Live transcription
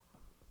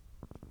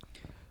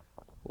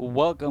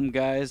Welcome,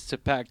 guys, to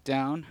Pack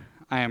Down.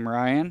 I am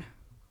Ryan,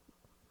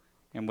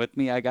 and with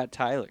me I got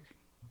Tyler.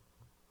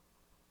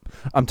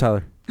 I'm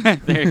Tyler.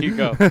 There you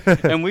go.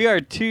 And we are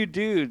two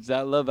dudes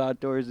that love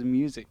outdoors and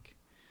music.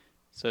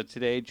 So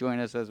today, join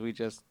us as we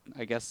just,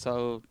 I guess,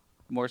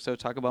 more so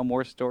talk about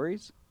more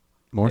stories.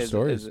 More Is,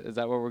 stories. Is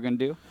that what we're gonna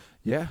do?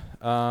 Yeah.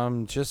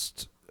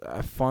 Just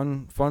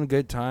fun,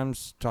 good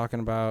times talking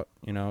about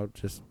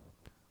just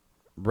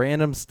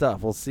random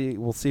stuff. We'll see.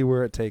 We'll see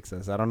where it takes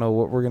us. I don't know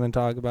what we're gonna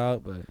talk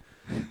about, but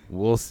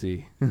we'll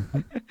see.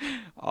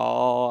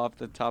 All off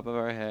the top of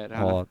our head,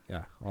 huh? All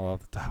off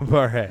the top of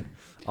our head,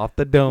 off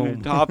the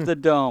dome. Off the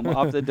dome,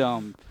 off the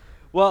dome.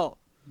 Well,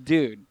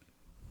 dude,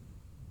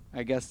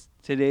 I guess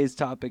today's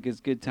topic is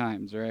good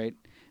times, right?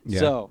 Yeah.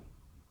 So,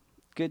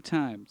 good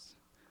times.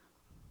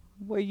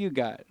 What you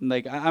got?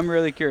 Like, I'm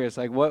really curious.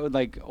 Like, what would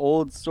like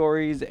old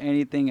stories,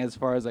 anything as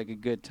far as like a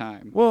good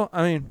time? Well,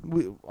 I mean,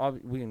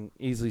 we can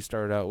easily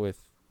start out with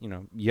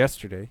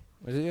yesterday.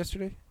 Was it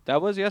yesterday?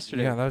 That was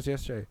yesterday. Yeah, that was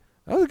yesterday.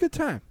 That was a good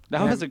time.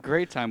 That was a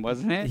great time,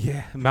 wasn't it?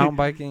 Yeah, mountain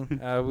biking.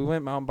 We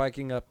went mountain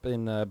biking up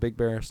in Big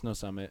Bear Snow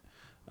Summit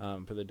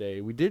for the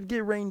day. We did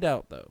get rained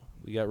out, though.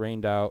 We got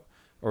rained out,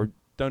 or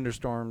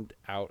thunderstormed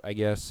out, I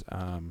guess.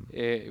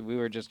 We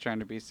were just trying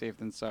to be safe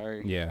than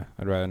sorry. Yeah,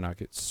 I'd rather not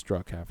get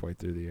struck halfway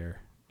through the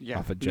air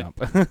off a jump.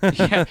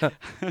 Yeah.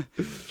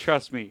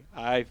 Trust me,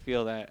 I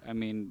feel that. I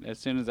mean, as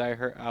soon as I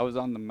was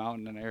on the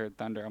mountain and I heard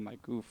thunder, I'm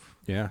like, oof,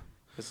 Yeah.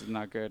 this is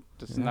not good.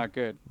 This is not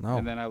good. No.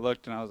 And then I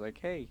looked and I was like,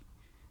 hey,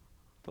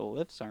 the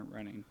lifts aren't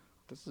running.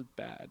 This is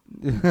bad.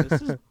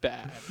 This is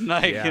bad.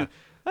 Like, Yeah.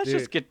 let's Dude.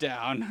 just get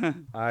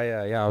down.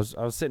 I was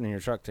sitting in your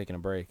truck taking a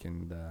break,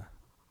 and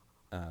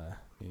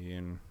me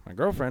and my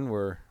girlfriend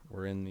were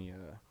in the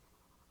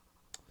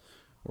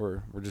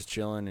we're just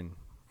chilling,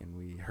 and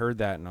we heard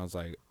that, and I was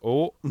like,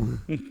 oh,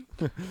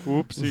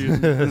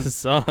 Whoopsies.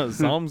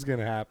 something's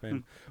gonna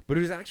happen. But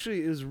it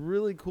was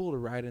really cool to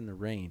ride in the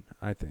rain.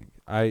 I think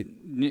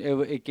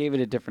It gave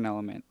it a different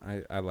element.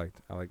 I liked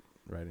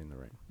riding in the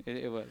rain.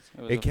 It was.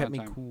 It a kept fun me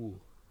time. cool.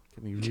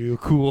 Kept me real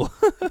cool.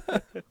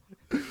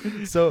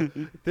 So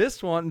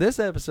this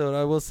episode,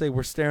 I will say,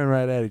 we're staring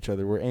right at each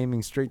other. We're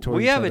aiming straight towards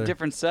We each have other. a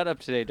different setup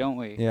today, don't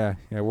we? Yeah,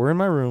 we're in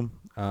my room.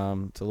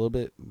 It's a little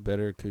bit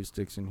better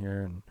acoustics in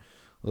here and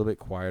a little bit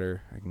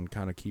quieter. I can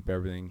kind of keep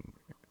everything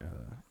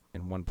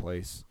in one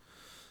place.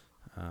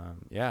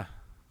 Yeah,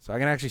 so I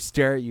can actually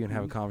stare at you and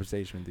have a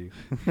conversation with you.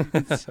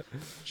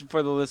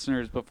 For the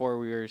listeners, before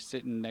we were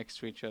sitting next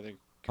to each other, On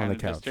kind the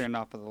of just couch. staring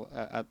off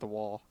at the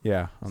wall.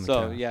 Yeah, on the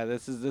So couch. yeah,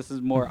 this is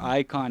more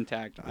eye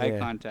contact. Eye Yeah.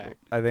 contact.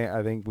 I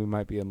think we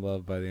might be in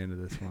love by the end of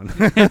this one.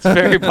 It's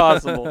very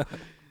possible.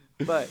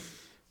 But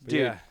dude,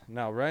 yeah,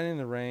 no, riding in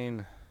the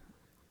rain.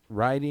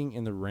 Ryan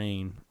in the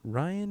rain.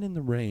 Ryan in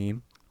the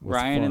Rain?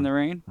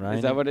 Ryan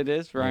Is that what it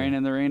is? Ryan yeah.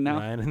 in the Rain now?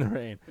 Ryan in the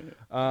rain.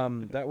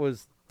 That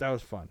was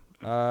fun.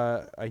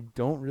 I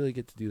don't really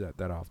get to do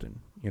that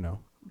often.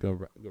 Go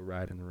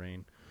ride in the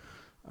rain.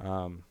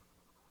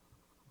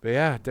 But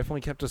yeah, it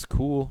definitely kept us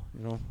cool.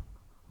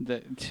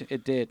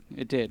 It did,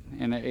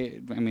 and I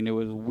mean, it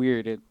was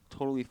weird. It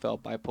totally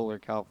felt bipolar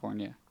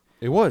California,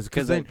 It was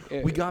because 'Cause then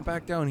it- we got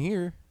back down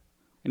here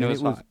and it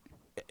was hot.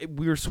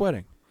 We were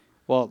sweating.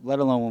 Well, let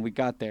alone when we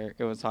got there,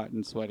 it was hot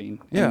and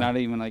sweating. Yeah. And not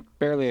even like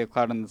barely a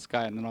cloud in the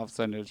sky, and then all of a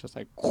sudden it was just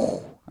like.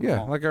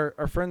 Yeah, like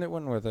our friend that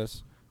went with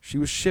us, she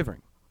was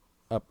shivering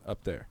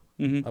up there,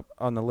 Mm-hmm. up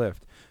on the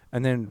lift,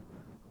 and then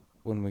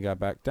when we got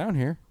back down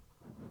here,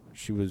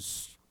 she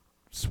was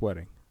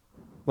sweating,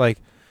 like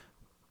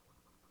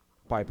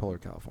bipolar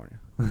California.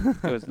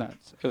 It was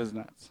nuts. It was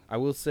nuts. I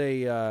will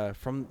say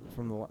from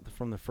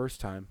the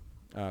first time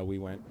we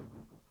went,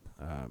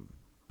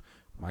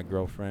 my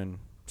girlfriend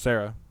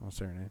Sarah, I'll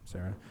say her name,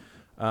 Sarah,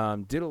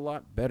 did a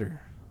lot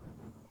better,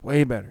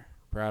 way better.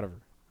 Proud of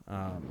her.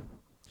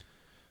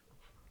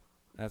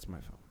 That's my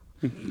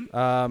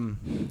phone.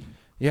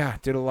 Yeah,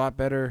 did a lot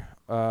better.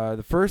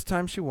 The first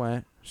time she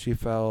went, she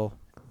fell,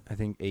 I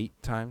think 8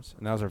 times,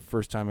 and that was her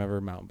first time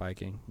ever mountain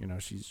biking.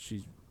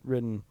 She's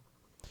ridden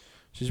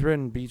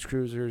beach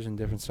cruisers and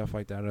different stuff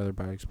like that, other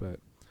bikes,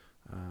 but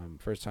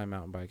first time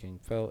mountain biking,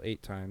 fell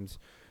 8 times,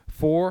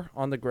 4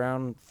 on the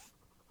ground.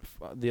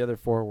 The other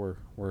 4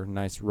 were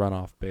nice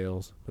runoff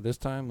bails, but this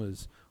time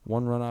was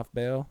 1 runoff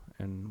bail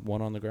and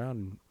 1 on the ground.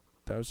 And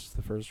that was just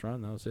the first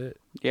run. That was it.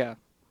 Yeah.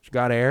 She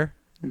got air.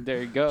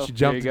 There you go. She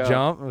jumped there the you go.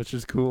 jump, which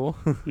is cool.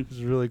 It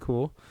was really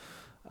cool.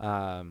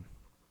 But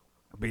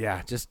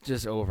yeah,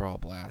 just overall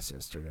blast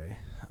yesterday.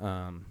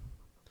 Can't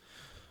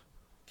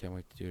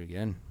wait to do it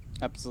again.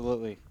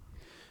 Absolutely.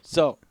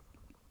 So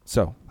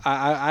So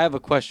I have a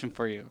question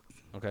for you,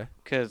 okay.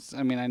 because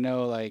I mean I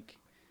know like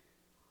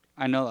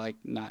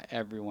not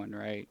everyone,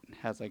 right,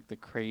 has like the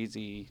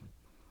crazy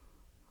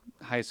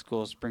high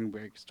school spring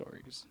break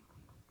stories,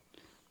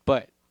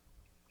 but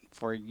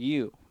for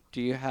you,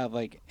 do you have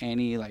like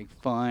any like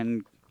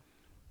fun,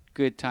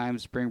 good time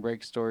spring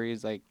break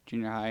stories like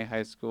junior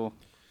high school?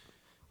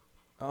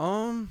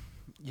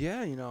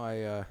 Yeah,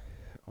 I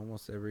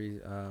almost every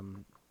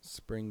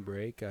spring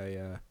break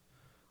I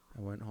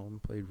went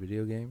home, played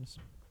video games.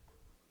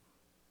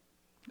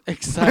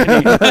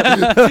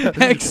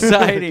 Exciting.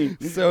 Exciting.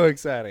 So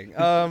exciting.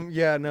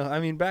 Yeah, no, I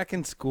mean, back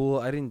in school,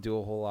 I didn't do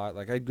a whole lot.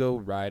 Like, I'd go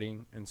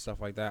riding and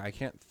stuff like that. I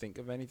can't think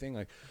of anything.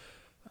 Like,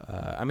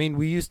 I mean,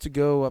 we used to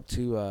go up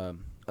to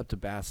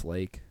Bass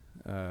Lake,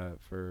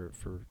 for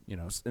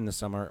in the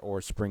summer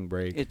or spring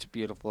break. It's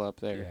beautiful up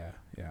there. Yeah,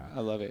 yeah.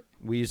 I love it.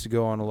 We used to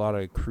go on a lot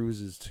of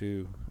cruises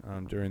too,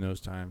 during those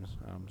times.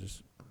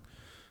 Just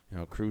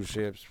cruise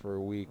ships for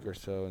a week or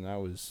so, and that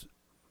was,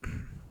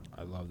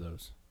 I love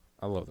those.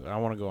 I love those. I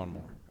want to go on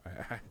more.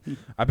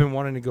 I've been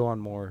wanting to go on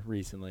more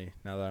recently.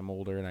 Now that I'm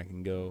older and I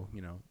can go,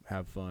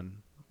 have fun,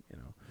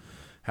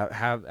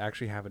 have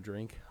a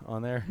drink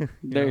on there.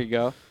 There you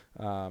go.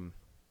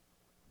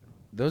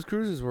 Those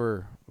cruises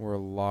were a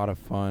lot of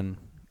fun.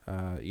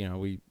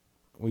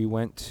 We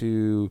went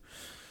to,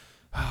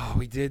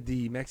 we did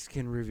the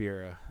Mexican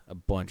Riviera a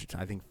bunch of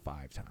times. I think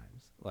 5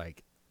 times.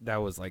 Like, that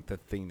was like the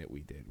thing that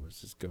we did, was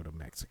just go to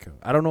Mexico.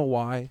 I don't know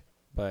why,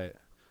 but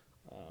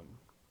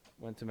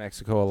went to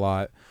Mexico a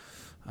lot.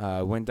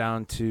 Went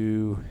down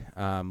to,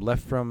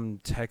 left from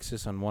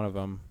Texas on one of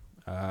them.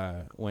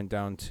 Went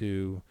down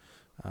to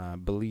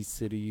Belize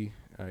City,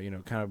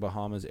 kind of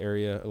Bahamas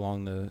area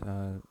along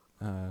the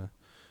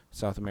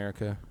South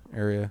America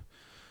area.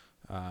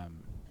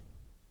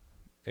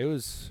 It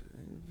was,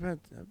 I've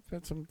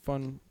had some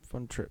fun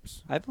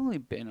trips. I've only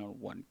been on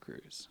one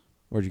cruise.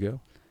 Where'd you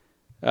go?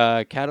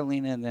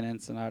 Catalina and then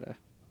Ensenada.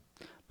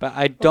 But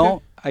I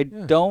don't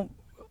don't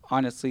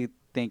honestly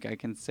think I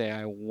can say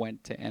I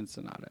went to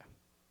Ensenada.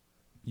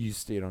 You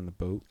stayed on the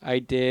boat? I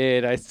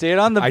did. I stayed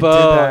on the I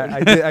boat.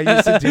 did that. I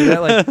used to do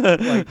that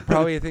like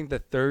probably I think the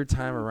 3rd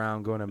time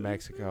around going to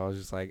Mexico. I was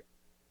just like,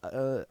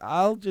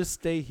 I'll just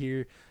stay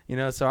here.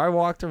 So I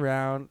walked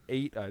around,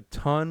 ate a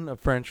ton of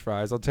French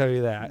fries. I'll tell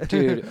you that.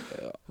 Dude,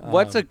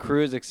 what's a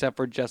cruise except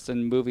for just a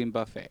moving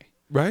buffet?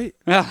 Right?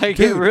 Like,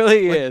 Dude, it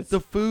really is.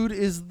 The food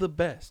is the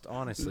best,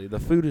 honestly. The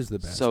food is the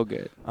best. So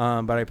good.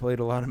 But I played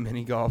a lot of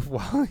mini golf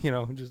while,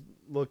 just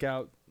look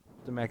out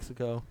to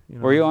Mexico.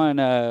 Were you on,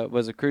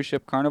 was a cruise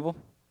ship Carnival?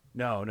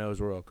 No, it was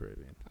Royal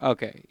Caribbean.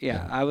 Okay,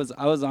 yeah. I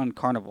was on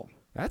Carnival.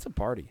 That's a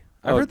party.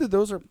 I've heard that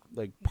those are,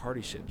 like,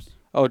 party ships.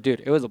 Oh,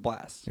 dude, it was a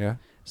blast. Yeah?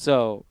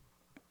 So,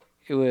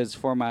 it was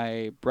for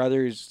my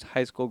brother's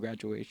high school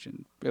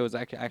graduation. It was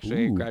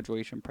actually a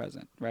graduation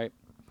present, right?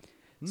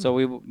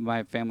 So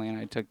my family and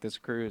I took this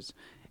cruise,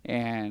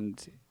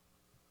 and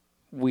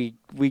we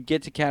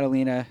get to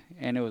Catalina,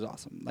 and it was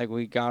awesome. Like,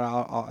 we got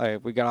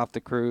off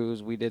the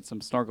cruise, we did some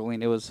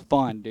snorkeling. It was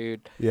fun,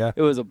 dude. Yeah.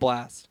 It was a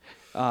blast.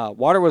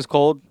 Water was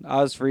cold.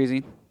 I was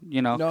freezing,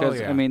 because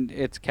yeah. I mean,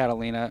 it's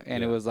Catalina,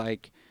 and Yeah. it was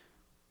like,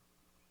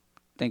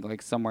 I think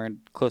like somewhere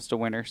close to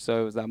winter,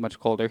 so it was that much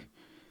colder.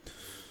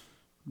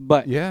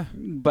 But Yeah.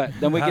 but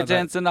then we get to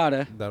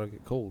Ensenada. That'll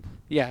get cold.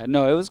 Yeah,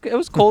 no, it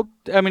was cold.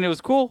 I mean, it was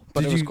cool,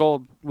 but it was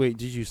cold. Wait,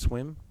 did you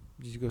swim?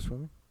 Did you go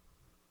swimming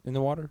in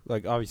the water?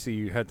 Like, obviously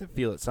you had to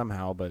feel it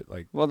somehow, but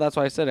like. Well, that's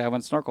why I said I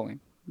went snorkeling.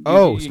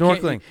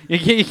 Snorkeling.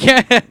 You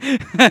can't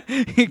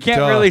you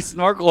can't really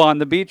snorkel on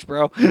the beach,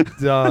 bro.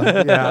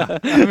 Duh. Yeah.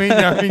 I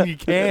mean you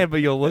can, but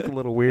you'll look a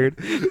little weird.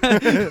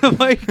 What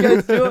are you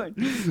guys doing?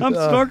 I'm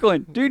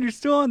snorkeling, dude. You're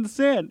still on the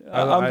sand.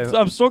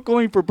 I'm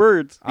snorkeling for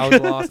birds. I was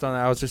lost on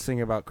that. I was just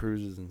thinking about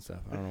cruises and stuff.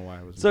 I don't know why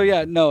I was. So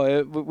yeah,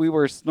 no, we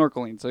were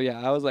snorkeling. So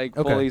yeah, I was like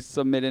fully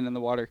submitted in the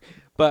water.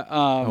 But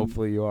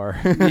hopefully you are.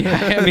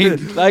 Yeah, I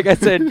mean, like I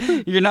said,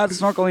 you're not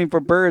snorkeling for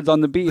birds on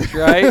the beach,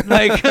 right?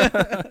 Like.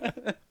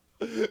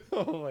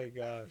 Oh my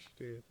gosh,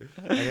 dude!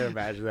 I can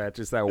imagine that.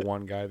 Just that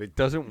one guy that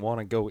doesn't want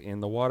to go in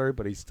the water,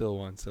 but he still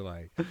wants to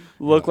like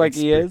look like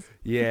he is.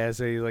 Yeah,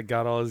 so he like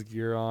got all his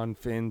gear on,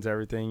 fins,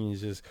 everything.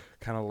 He's just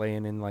kind of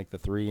laying in like the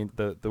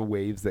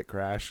waves that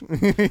crash.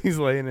 He's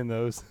laying in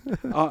those.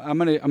 I'm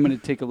gonna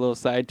take a little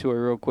side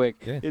tour real quick.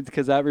 Yeah. It's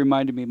because that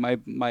reminded me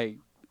my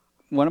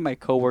one of my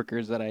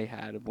coworkers that I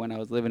had when I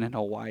was living in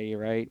Hawaii.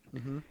 Right,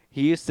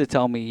 He used to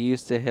tell me he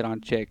used to hit on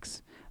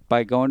chicks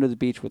by going to the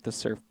beach with a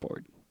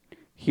surfboard.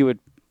 He would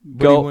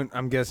go.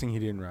 I'm guessing he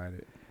didn't ride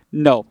it.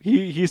 No,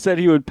 he said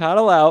he would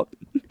paddle out.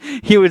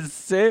 He would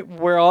sit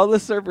where all the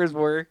surfers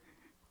were,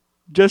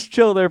 just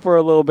chill there for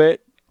a little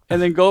bit,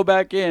 and then go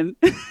back in.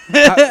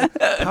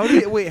 How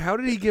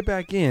did he get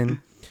back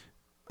in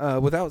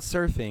without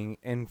surfing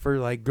and for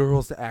like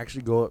girls to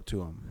actually go up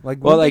to him?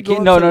 Like, well, like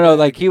no,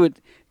 like he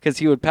would, because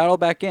he would paddle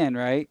back in,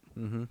 right?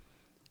 Mm-hmm.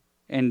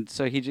 And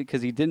so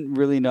because he didn't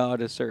really know how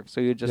to surf,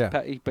 so he would just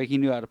but he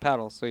knew how to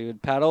paddle, so he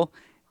would paddle,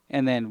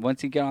 and then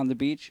once he got on the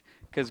beach.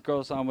 Because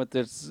girls saw him with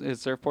his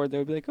surfboard, they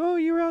would be like, "Oh,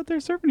 you were out there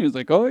surfing." He was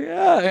like, "Oh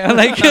yeah," and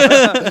like,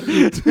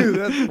 dude,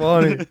 that's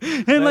funny.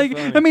 And like,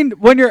 funny. I mean,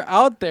 when you're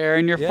out there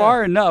and you're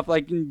far enough,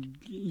 like,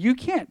 you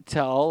can't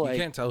tell. Like,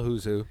 you can't tell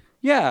who's who.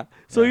 Yeah.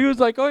 So he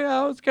was like, "Oh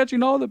yeah, I was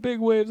catching all the big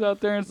waves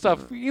out there and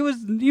stuff." He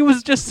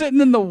was just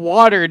sitting in the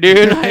water,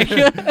 dude. Like,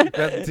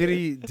 did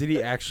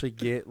he actually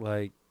get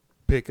like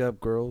pick up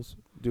girls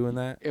doing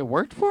that? It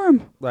worked for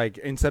him. Like,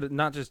 instead of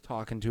not just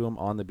talking to him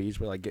on the beach,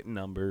 but like getting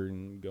number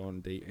and going on a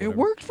date. It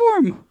worked for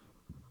him.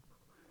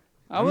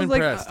 I'm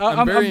impressed.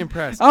 I'm very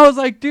impressed. I was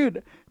like,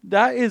 dude,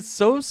 that is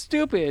so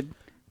stupid.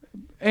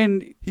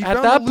 And He at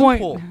found that the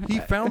point, loophole. He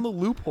found the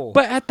loophole.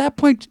 but at that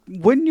point,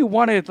 wouldn't you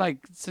want to, like,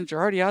 since you're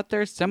already out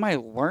there, semi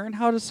learn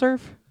how to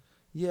surf?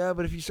 Yeah,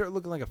 but if you start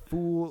looking like a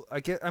fool,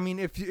 I mean,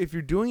 if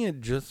you're doing it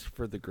just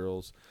for the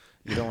girls,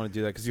 you don't want to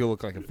do that because you'll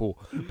look like a fool.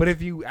 But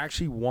if you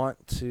actually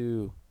want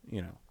to,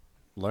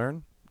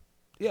 learn,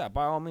 yeah,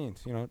 by all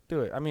means,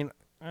 do it. I mean,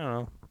 I don't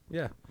know.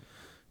 Yeah.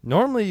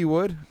 Normally you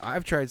would.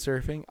 I've tried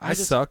surfing. I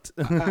sucked.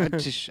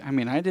 I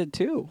mean, I did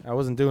too. I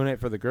wasn't doing it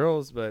for the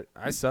girls, but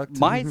I sucked.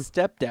 My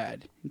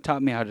stepdad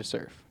taught me how to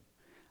surf.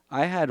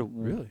 I had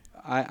Really?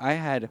 I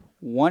had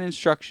one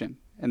instruction,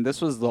 and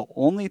this was the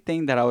only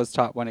thing that I was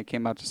taught when it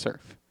came out to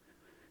surf.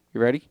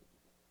 You ready?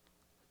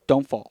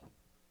 Don't fall.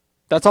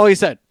 That's all he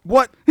said.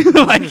 What?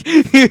 Like,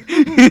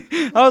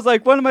 I was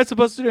like, what am I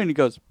supposed to do? And he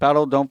goes,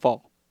 paddle, don't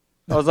fall.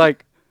 I was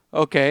like,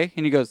 okay.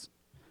 And he goes,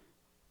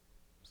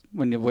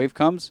 when the wave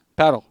comes,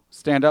 paddle,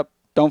 stand up,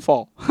 don't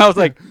fall. I was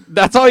like,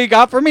 that's all you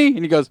got for me? And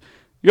he goes,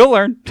 you'll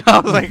learn. I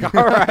was like,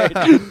 all right.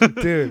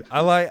 Dude,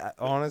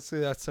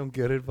 honestly, that's some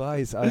good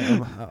advice. I'll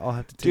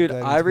have to take Dude,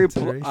 that into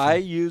consideration. I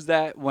use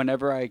that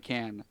whenever I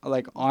can.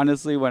 Like,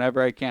 honestly,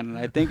 whenever I can. And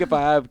I think if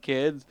I have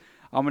kids,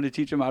 I'm going to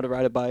teach them how to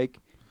ride a bike.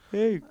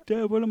 Hey,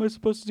 Dad, what am I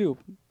supposed to do?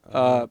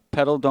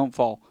 Pedal, don't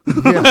fall.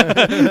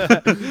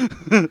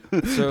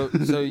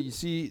 So you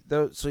see,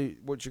 so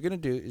what you're gonna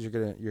do is you're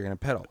gonna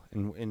pedal,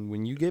 and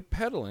when you get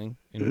pedaling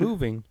and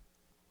moving,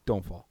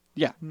 don't fall.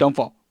 Yeah, don't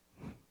fall.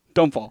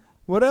 Don't fall.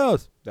 What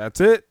else? That's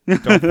it.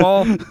 Don't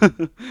fall. Have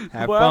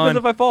What fun. happens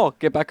if I fall?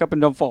 Get back up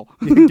and don't fall.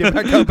 Get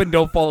back up and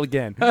don't fall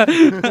again.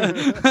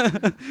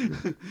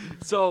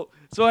 So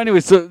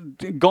anyway, so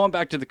going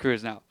back to the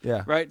cruise now.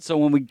 Yeah. Right? So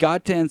when we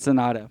got to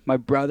Ensenada, my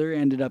brother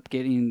ended up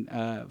getting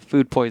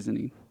food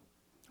poisoning.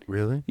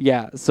 Really?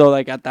 Yeah. So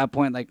like at that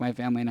point, like my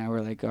family and I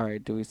were like, all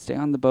right, do we stay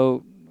on the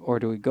boat or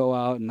do we go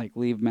out and like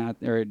leave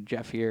Matt or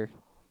Jeff here?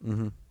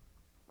 Mm-hmm.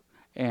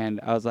 And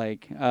I was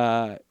like,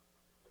 no,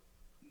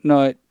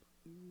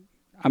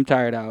 I'm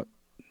tired out.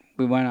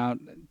 We went out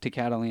to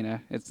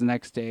Catalina. It's the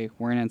next day.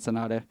 We're in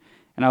Ensenada.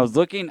 And I was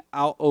looking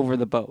out over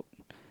the boat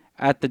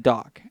at the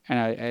dock.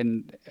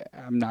 And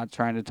I'm not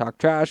trying to talk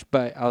trash,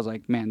 but I was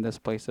like, man, this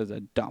place is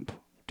a dump.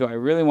 Do I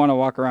really want to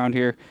walk around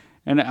here?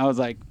 And I was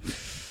like,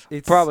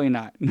 probably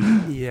not.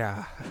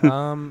 Yeah.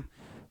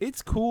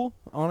 It's cool,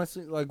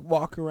 honestly. Like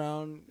walk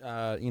around,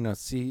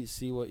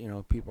 see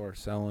what people are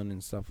selling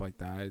and stuff like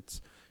that.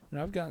 It's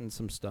I've gotten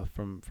some stuff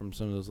from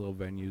some of those little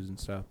venues and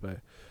stuff, but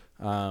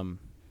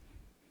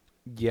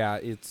yeah,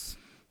 it's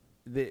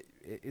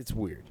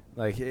weird.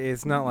 Like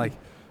it's not like,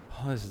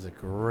 oh, this is a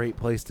great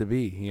place to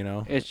be.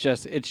 It's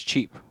just, it's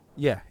cheap.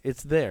 Yeah,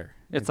 it's there.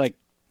 It's like,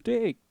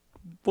 hey,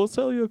 we'll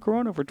sell you a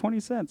Corona for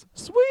 20 cents.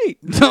 Sweet.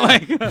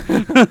 Like,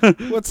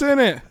 what's in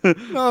it?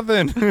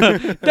 Nothing.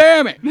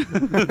 Damn it.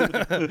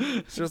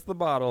 It's just the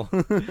bottle.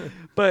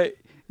 But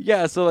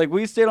yeah, so like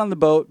we stayed on the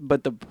boat,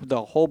 but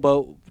the whole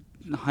boat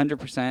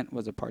 100%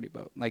 was a party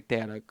boat. Like they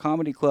had a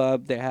comedy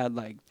club, they had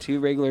like 2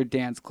 regular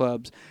dance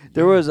clubs.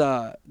 There was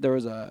a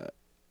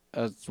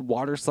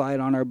water slide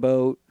on our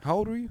boat. How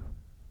old were you?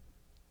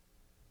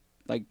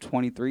 Like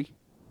 23.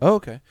 Oh,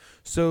 okay.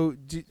 So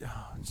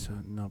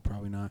no,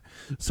 probably not.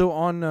 So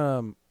on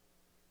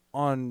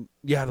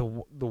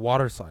the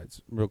water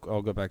slides.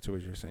 I'll go back to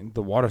what you were saying.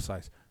 The water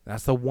slides.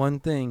 That's the one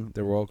thing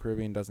the Royal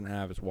Caribbean doesn't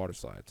have is water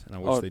slides, and I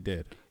wish they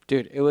did.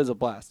 Dude, it was a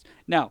blast.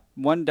 Now,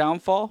 one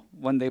downfall,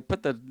 when they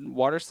put the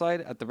water slide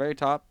at the very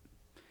top,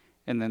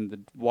 and then the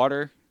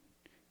water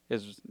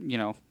is,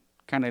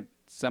 kind of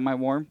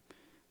semi-warm,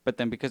 but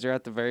then because you're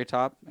at the very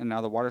top, and now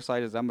the water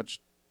slide is that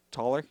much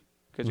taller,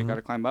 because you got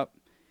to climb up,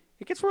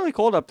 it gets really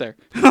cold up there.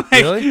 Like,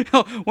 really?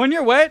 When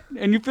you're wet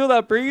and you feel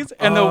that breeze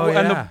and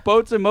the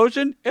boat's in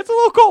motion, it's a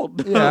little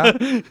cold.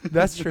 Yeah,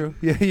 that's true.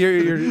 Yeah,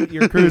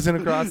 you're cruising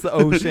across the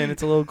ocean.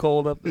 It's a little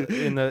cold up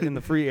in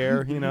the free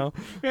air,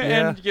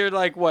 And you're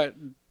like what,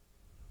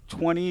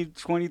 20,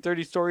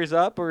 30 stories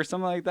up or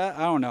something like that.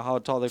 I don't know how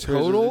tall the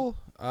total.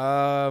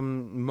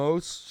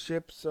 Most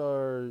ships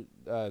are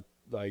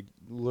like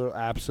little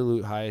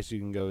absolute highest you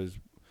can go is,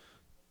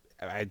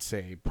 I'd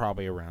say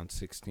probably around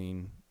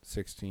 16.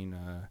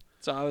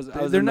 So I was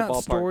they're in the not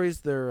ballpark.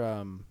 stories,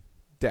 they're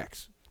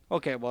decks.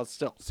 Okay, well,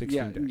 still.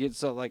 16 decks.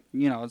 So,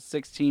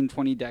 16,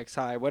 20 decks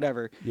high,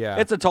 whatever. Yeah.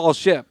 It's a tall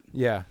ship.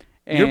 Yeah.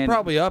 And you're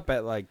probably up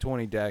at like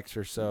 20 decks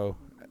or so,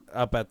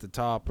 up at the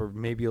top, or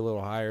maybe a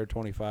little higher,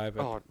 25.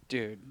 Oh,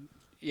 dude.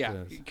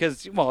 Yeah,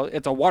 because,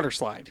 it's a water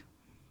slide.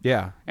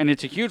 Yeah. And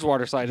it's a huge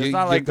water slide. It's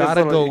not you like this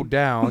gotta little... go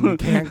down. You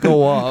can't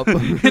go up.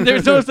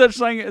 There's no such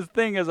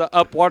thing as a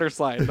up water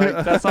slide.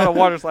 Like, that's not a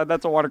water slide.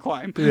 That's a water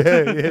climb. Yeah.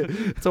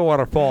 It's a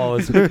waterfall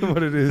is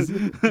what it is.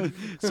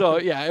 So,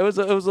 yeah, it was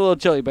a little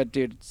chilly, but,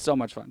 dude, so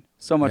much fun.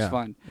 So much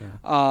fun.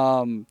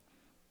 Yeah.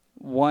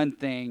 One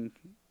thing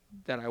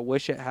that I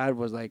wish it had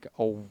was, like,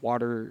 a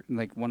water,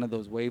 like, one of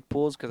those wave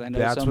pools, because I know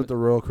that's what the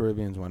Royal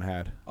Caribbean's one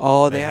had.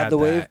 Oh, they had the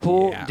wave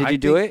pool? Yeah. Did you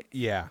do it?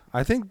 Yeah.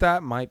 I think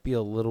that might be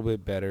a little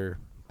bit better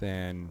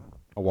than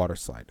a water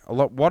slide.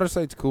 Water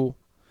slide's cool,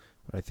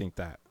 but I think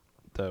that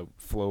the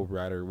flow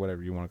ride or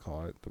whatever you want to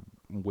call it, the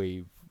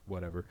wave,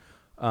 whatever,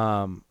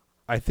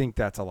 I think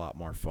that's a lot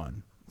more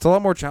fun. It's a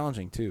lot more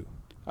challenging too.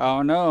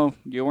 Oh no,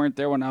 you weren't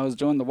there when I was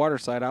doing the water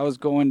slide. I was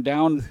going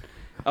down.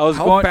 I was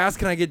How going. fast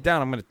can I get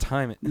down? I'm gonna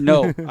time it.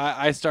 No,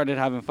 I started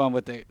having fun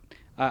with it.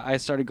 I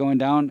started going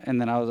down, and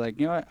then I was like,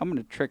 you know what? I'm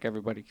gonna trick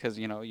everybody because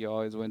you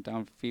always went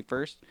down feet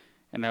first,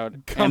 and I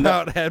would Come end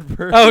up, out head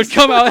first. I would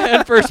come out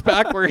head first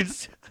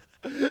backwards.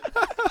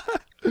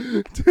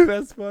 Dude,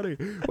 that's funny.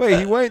 Wait,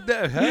 he went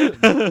that head.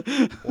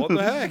 What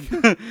the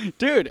heck?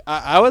 Dude,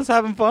 I was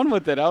having fun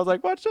with it. I was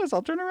like, watch this.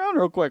 I'll turn around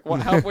real quick.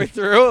 Halfway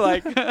through,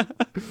 like.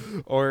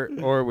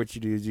 Or what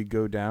you do is you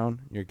go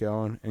down, you're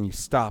going, and you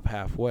stop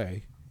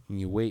halfway,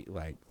 and you wait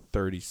like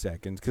 30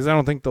 seconds. Because I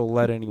don't think they'll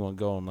let anyone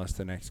go unless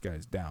the next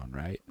guy's down,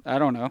 right? I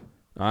don't know.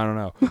 I don't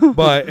know.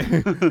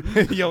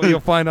 But you'll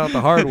find out the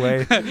hard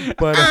way.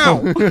 But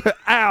Ow!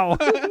 Ow!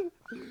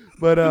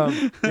 But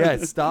yeah,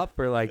 stop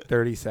for like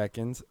 30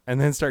 seconds and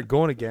then start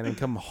going again and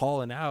come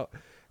hauling out.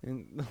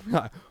 And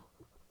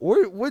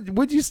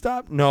would you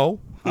stop? No,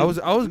 I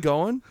was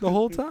going the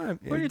whole time.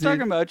 What are you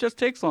talking about? It just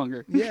takes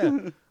longer.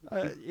 Yeah,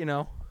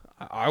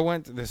 I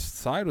went. This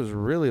slide was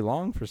really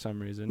long for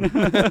some reason.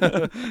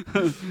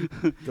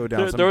 Go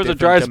down. There was a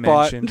dry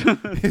dimension.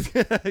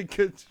 spot.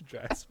 Good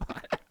dry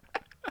spot.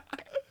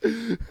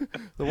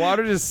 The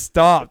water just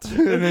stopped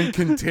and then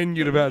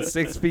continued about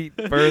 6 feet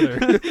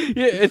further.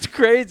 Yeah, it's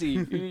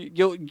crazy.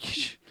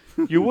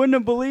 You wouldn't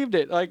have believed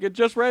it. Like, it's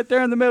just right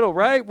there in the middle,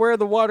 right where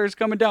the water's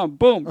coming down.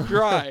 Boom,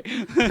 dry.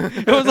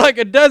 It was like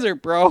a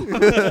desert, bro.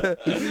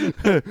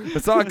 I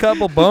saw a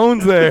couple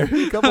bones there.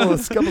 Couple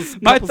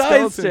My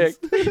thighs stick.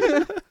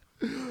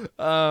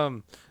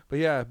 But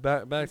yeah,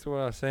 back to what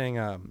I was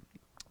saying.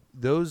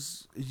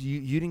 Those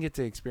you didn't get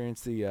to experience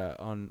the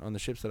on the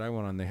ships that I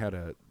went on. They had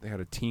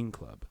a teen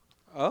club.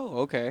 Oh,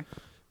 okay.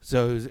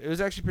 So it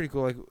was actually pretty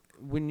cool. Like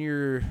when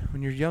you're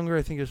younger,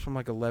 I think it was from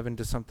like 11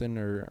 to something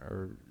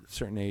or a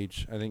certain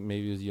age. I think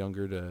maybe it was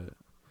younger to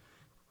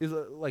is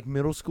like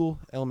middle school,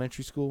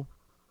 elementary school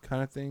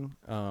kind of thing.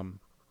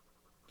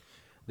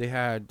 They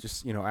had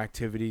just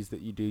activities that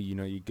you do.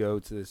 You go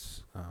to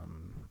this.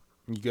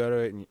 You go to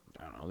it and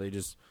I don't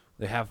know.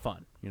 They have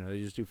fun. They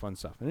just do fun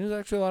stuff. And it was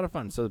actually a lot of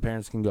fun. So the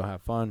parents can go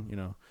have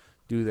fun,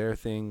 do their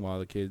thing while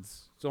the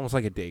kids, it's almost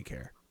like a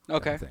daycare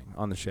Okay. thing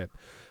on the ship.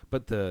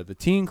 But the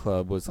teen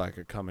club was like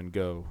a come and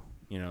go,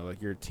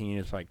 like your teen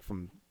is like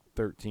from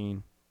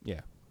 13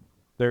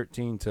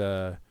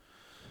 to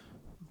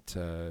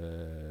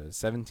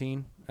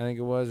 17, I think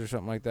it was, or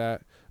something like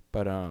that.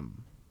 But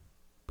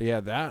yeah,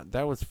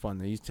 that was fun.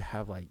 They used to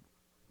have like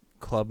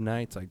club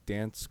nights, like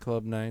dance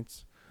club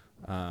nights.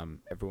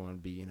 Everyone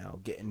would be,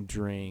 getting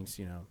drinks,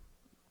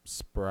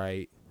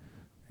 Sprite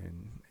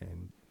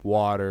and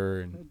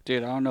water and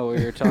Dude, I don't know what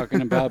you're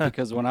talking about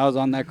because when I was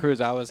on that cruise,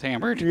 I was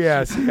hammered.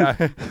 yes,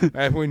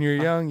 yeah. When you're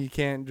young, you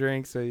can't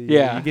drink, so you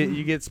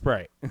get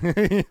Sprite.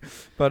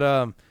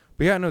 But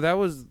yeah, no, that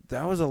was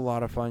a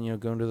lot of fun,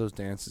 going to those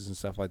dances and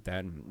stuff like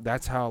that, and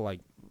that's how like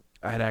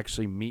I'd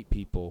actually meet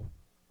people,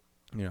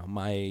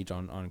 my age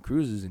on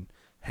cruises and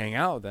hang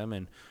out with them,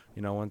 and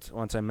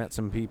once I met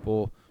some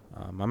people.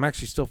 I'm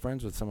actually still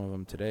friends with some of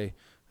them today.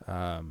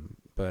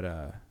 But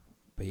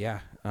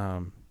yeah,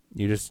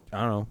 you just, I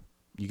don't know,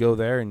 you go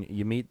there and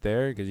you meet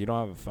there because you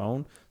don't have a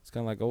phone. It's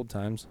kind of like old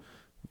times,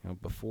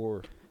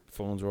 before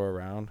phones were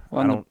around.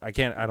 Well, I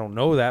don't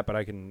know that, but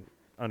I can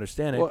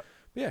understand it. Well,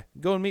 But yeah,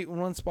 go and meet in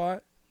one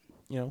spot,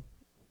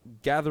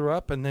 gather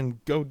up and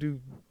then go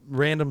do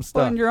random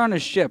stuff. when you're on a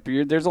ship,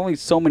 there's only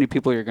so many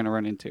people you're going to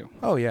run into.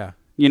 Oh, yeah.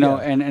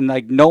 And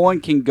like no one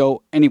can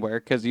go anywhere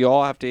because you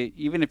all have to,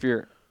 even if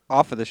you're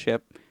off of the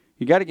ship,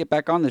 you got to get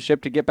back on the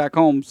ship to get back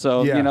home.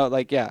 So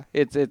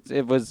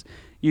it was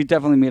you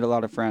definitely meet a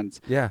lot of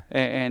friends. Yeah.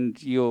 And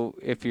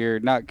if you're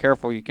not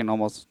careful, you can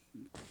almost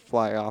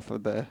fly off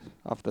the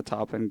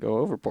top and go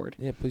overboard.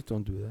 Yeah, please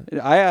don't do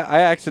that.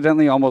 I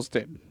accidentally almost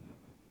did.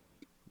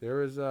 There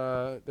was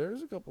a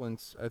couple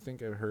I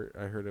think I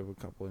heard of a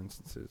couple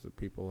instances of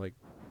people like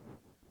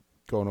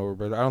going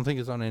overboard. I don't think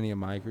it's on any of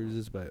my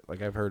cruises, but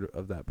like I've heard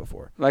of that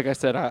before. Like I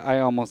said, I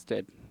almost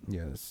did.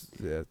 Yeah,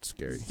 that's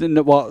scary.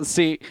 Well,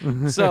 see,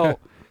 so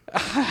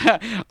I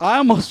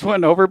almost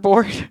went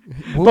overboard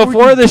What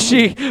before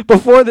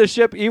the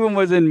ship even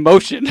was in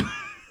motion.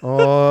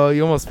 Oh,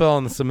 you almost fell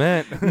on the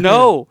cement.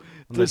 No.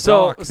 On the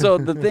so dock. so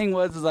the thing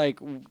was like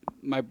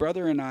my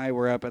brother and I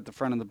were up at the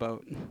front of the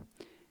boat,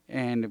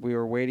 and we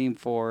were waiting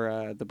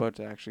for the boat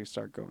to actually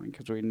start going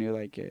because we knew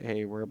like,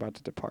 hey, we're about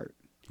to depart.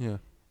 Yeah.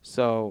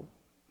 So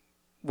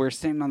we're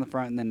standing on the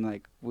front, and then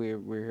like we're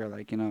here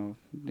like,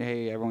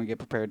 hey, everyone get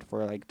prepared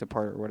for like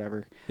depart or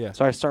whatever. Yeah.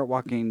 So I start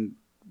walking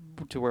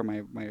to where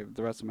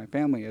the rest of my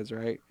family is,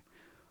 right?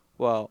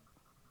 Well,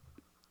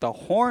 the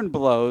horn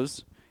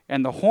blows,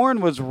 and the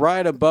horn was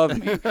right above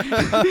me.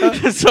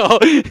 So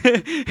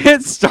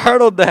it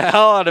startled the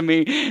hell out of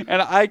me,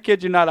 and I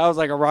kid you not, I was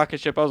like a rocket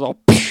ship. I was all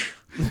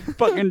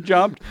fucking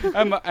jumped,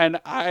 and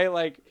I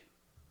like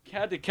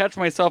had to catch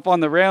myself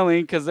on the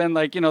railing because then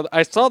like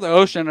I saw the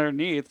ocean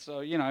underneath, so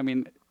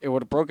it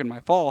would have broken my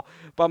fall.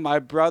 But my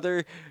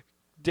brother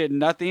did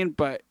nothing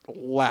but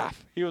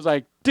laugh. He was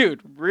like,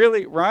 "Dude,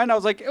 really, Ryan?" I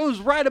was like, "It was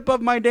right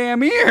above my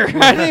damn ear.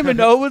 I didn't even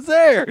know it was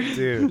there."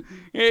 Dude.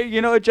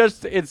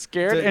 It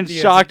scared and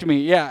Yeah, shocked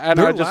me. Yeah, and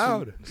they're I just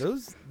loud.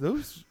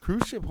 Those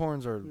cruise ship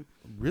horns are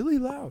really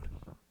loud,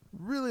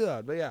 really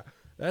loud. But yeah,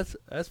 that's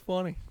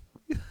funny.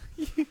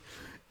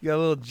 You got a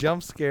little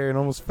jump scare and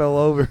almost fell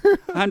over.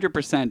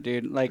 100%,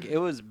 dude. Like it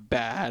was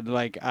bad.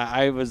 Like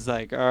I was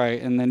like, all right,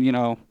 and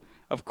then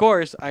of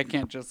course, I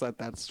can't just let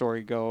that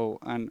story go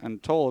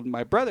untold.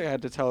 My brother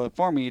had to tell it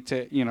for me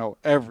to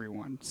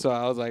everyone. So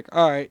I was like,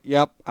 all right,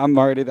 yep, I'm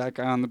already that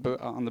guy on the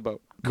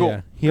boat. Cool.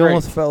 Yeah, he Great.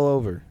 almost fell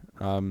over.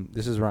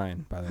 This is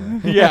Ryan, by the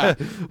way. Yeah.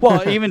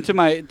 Well, even to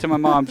my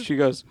mom, he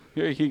goes,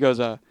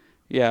 yeah,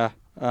 yeah.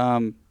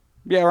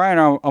 Ryan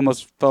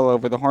almost fell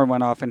over. The horn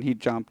went off, and he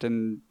jumped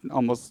and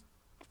almost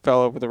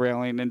fell over the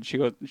railing. And she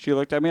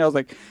looked at me. I was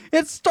like,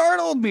 it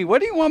startled me. What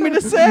do you want me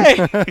to say?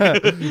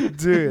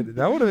 Dude,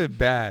 that would have been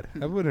bad.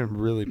 That would have been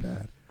really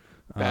bad.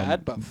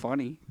 Bad, but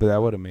funny. But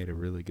that would have made a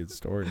really good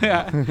story.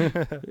 Yeah.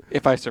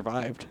 If I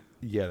survived.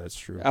 Yeah, that's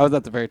true. I was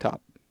at the very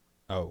top.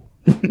 Oh.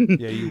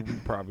 Yeah, you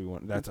probably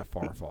won't. That's a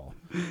far fall.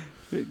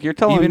 You're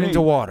telling me. Even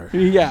into water.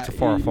 Yeah. It's a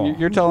far fall.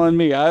 You're telling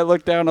me. I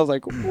looked down. I was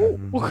like,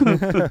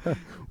 ooh.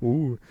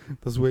 Ooh,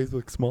 those waves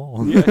look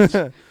small. Yes.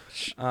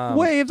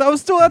 Waves. I was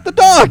still at the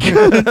dock.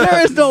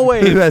 There is no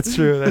wave. That's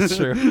true. That's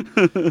true.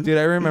 Dude,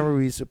 I remember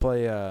we used to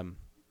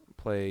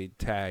play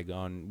tag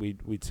on.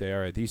 We'd say, all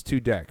right, these two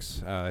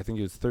decks. I think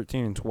it was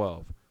 13 and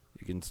 12.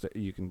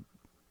 You can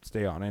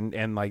stay on,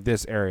 and like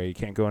this area, you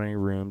can't go in any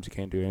rooms. You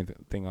can't do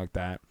anything like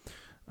that.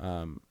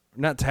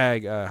 Not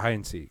tag, hide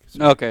and seek.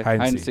 Sorry. Okay,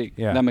 hide and seek.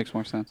 Yeah, that makes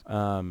more sense.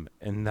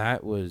 And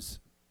that was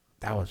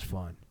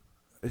fun.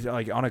 It's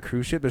like on a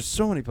cruise ship, there's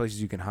so many places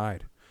you can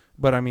hide,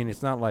 but I mean,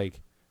 it's not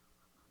like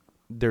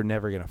they're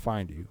never gonna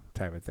find you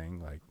type of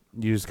thing. Like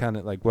you just kind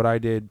of like what I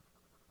did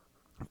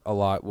a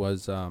lot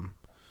was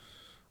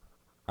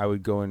I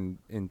would go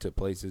into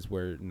places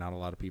where not a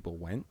lot of people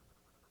went.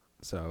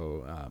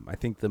 So I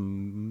think the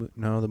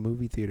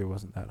movie theater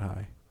wasn't that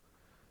high.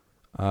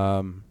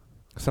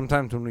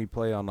 Sometimes when we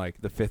play on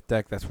like the fifth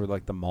deck, that's where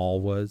like the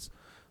mall was.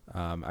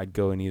 I'd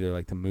go in either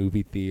like the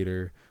movie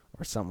theater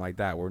or something like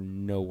that where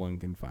no one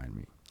can find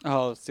me.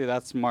 Oh, see,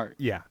 that's smart.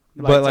 Yeah,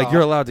 Lights but like off.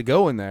 you're allowed to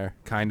go in there,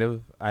 kind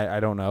of. I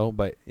don't know,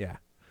 but yeah.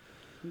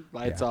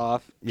 Lights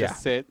off.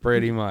 Just sit.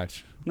 Pretty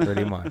much. Dude,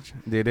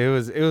 it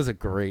was a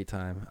great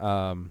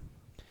time.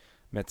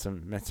 Met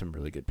some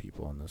really good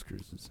people on those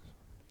cruises.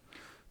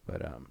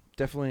 But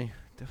definitely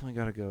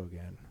gotta go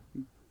again.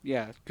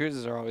 Yeah,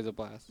 cruises are always a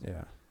blast.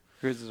 Yeah.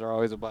 Cruises are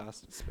always a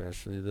blast.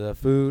 Especially the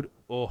food.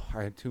 Oh,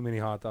 I had too many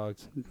hot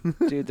dogs.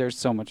 Dude, there's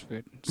so much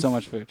food. So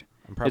much food.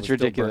 I'm probably It's still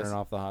ridiculous. burning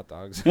off the hot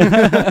dogs.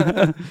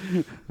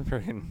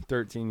 Freaking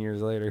 13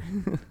 years later.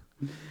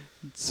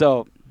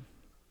 So,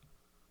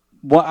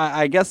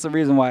 I guess the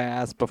reason why I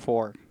asked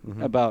before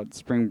about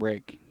spring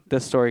break,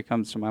 this story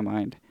comes to my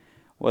mind,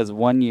 was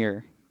one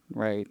year,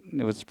 right?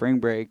 It was spring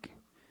break,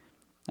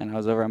 and I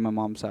was over at my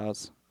mom's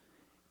house,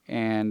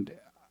 and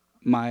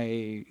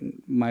my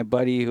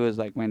buddy, who was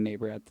like my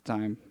neighbor at the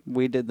time,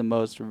 we did the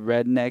most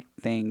redneck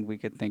thing we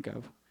could think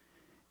of,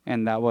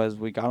 and that was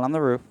we got on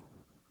the roof,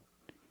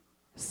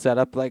 set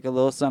up like a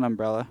little sun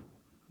umbrella,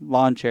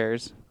 lawn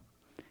chairs,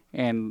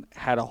 and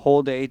had a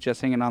whole day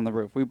just hanging on the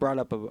roof. We brought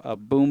up a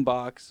boom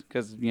box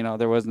because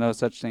there was no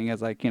such thing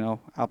as like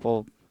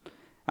Apple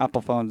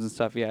phones and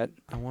stuff yet.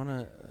 I want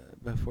to,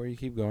 before you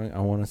keep going, I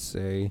want to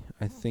say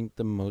I think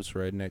the most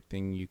redneck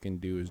thing you can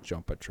do is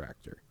jump a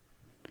tractor.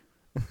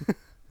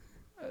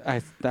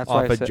 That's Off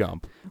why I a said,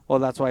 jump. Well,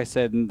 that's why I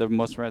said the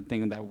most red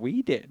thing that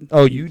we did.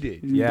 Oh, you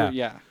did? Yeah.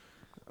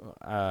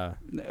 Yeah.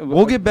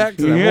 We'll get back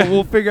to that. Yeah.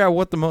 We'll figure out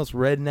what the most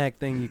redneck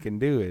thing you can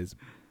do is.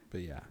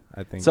 But yeah,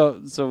 I think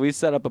So we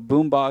set up a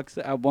boom box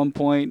at one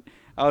point.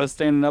 I was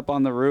standing up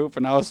on the roof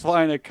and I was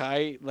flying a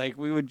kite. Like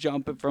we would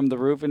jump it from the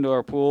roof into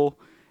our pool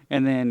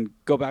and then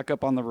go back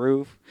up on the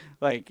roof.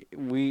 Like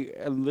we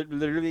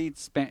literally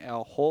spent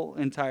a whole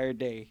entire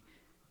day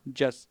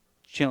just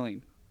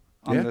chilling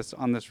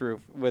on this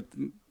roof with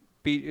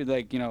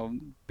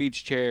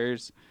beach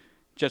chairs.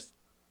 Just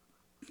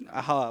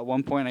at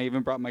one point I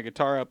even brought my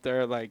guitar up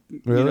there. Like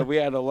Really?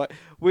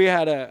 we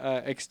had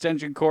a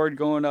extension cord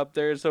going up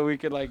there so we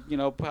could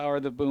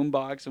power the boom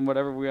box and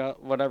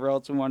whatever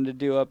else we wanted to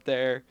do up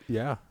there.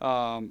 Yeah.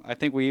 I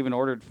think we even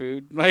ordered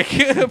food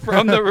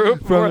from the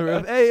roof. From the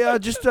roof. Hey,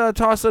 just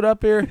toss it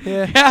up here.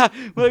 Yeah. Yeah,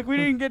 like we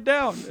didn't get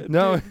down.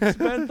 No. Dude,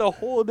 spent the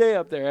whole day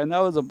up there, and that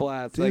was a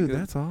blast. Dude, like,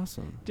 that's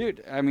awesome.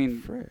 Dude, I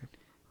mean, Frick.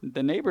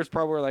 the neighbors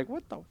probably were like,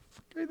 "What the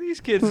fuck are these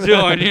kids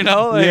doing?"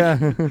 Yeah.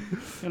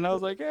 And I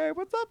was like, "Hey,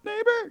 what's up,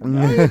 neighbor?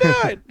 How you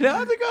doing?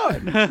 How's it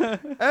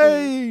going?"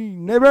 Hey,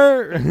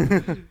 neighbor.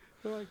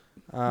 They're like,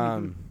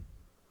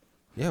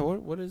 Yeah.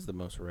 What is the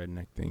most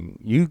redneck thing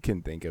you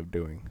can think of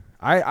doing?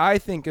 I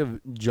think of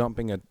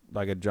jumping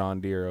like a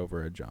John Deere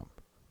over a jump.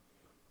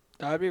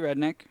 that would be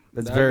redneck.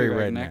 That's That'd very be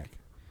redneck.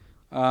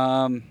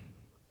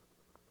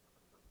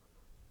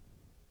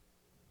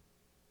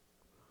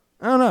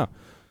 I don't know.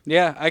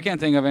 Yeah, I can't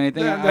think of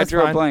anything. I That's drew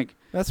a fine. blank.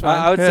 That's fine.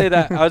 I would say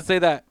that. I would say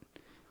that.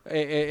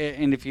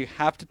 And if you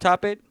have to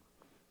top it,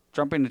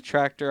 jumping the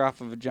tractor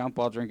off of a jump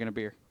while drinking a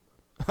beer.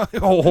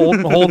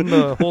 holding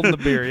the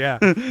beer. Yeah.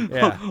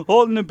 Yeah.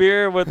 Holding a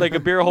beer with like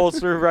a beer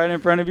holster right in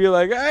front of you,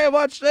 like, hey,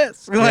 watch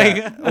this. Like,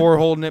 Yeah. Or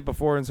holding it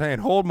before and saying,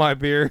 "Hold my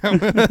beer. I'm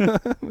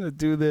gonna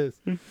do this."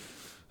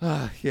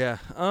 Yeah.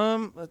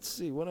 Let's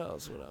see. What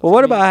else? well,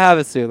 what about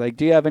Havasu? Like,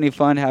 do you have any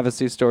fun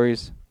Havasu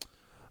stories?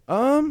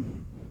 Yeah.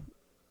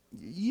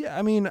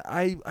 I mean,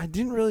 I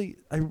didn't really.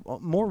 I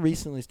more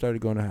recently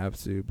started going to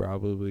Havasu,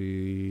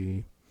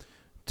 probably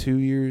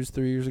 3 years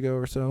ago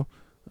or so.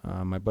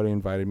 My buddy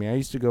invited me. I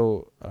used to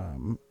go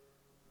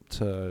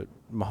to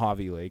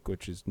Mojave Lake,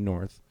 which is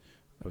north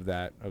of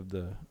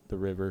the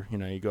river. You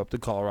know, you go up the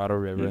Colorado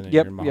River and then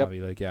Yep, you're in Mojave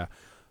Lake. Yeah.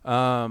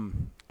 I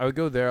would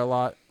go there a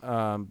lot,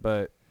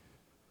 but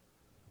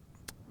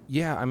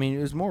yeah, I mean,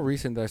 it was more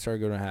recent that I started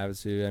going to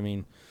Havasu. I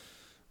mean,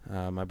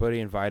 my buddy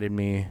invited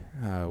me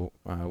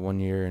one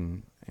year,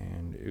 and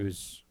it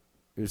was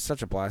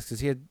such a blast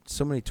because he had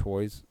so many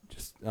toys,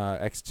 just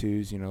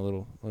X2s, you know,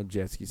 little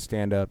jet ski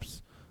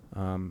stand-ups,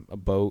 a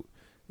boat,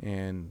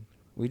 and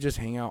we just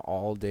hang out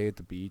all day at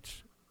the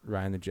beach,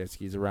 riding the jet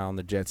skis around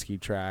the jet ski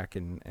track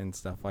and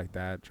stuff like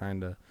that, trying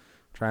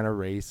to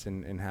race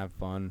and have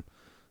fun.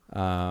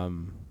 I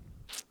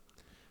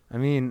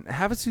mean,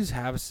 Havasu's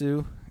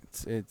Havasu.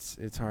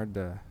 It's hard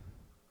to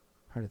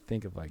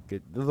think of like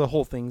good. The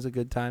whole thing's a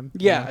good time.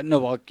 Yeah, You know?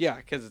 no, well, yeah,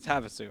 because it's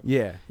Havasu.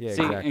 Yeah, See,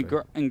 exactly.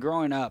 and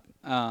growing up,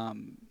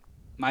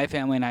 my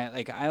family and I,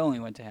 like, I've only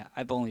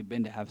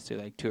been to Havasu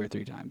like 2 or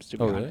 3 times, to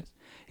be Oh, really? honest.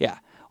 Yeah.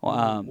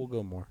 Well, We'll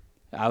go more.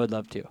 I would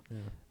love to. Yeah.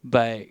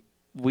 But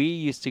we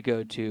used to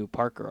go to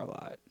Parker a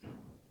lot.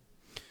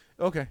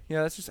 Okay.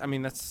 Yeah, that's just. I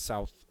mean, that's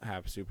South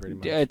Havasu pretty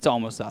much. It's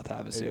almost South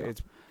Havasu.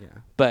 It's yeah.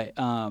 But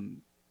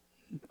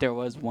there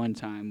was one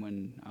time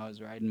when I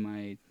was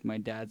riding my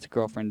dad's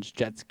girlfriend's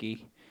jet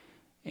ski,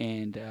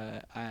 and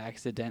I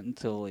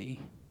accidentally,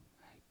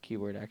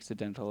 keyword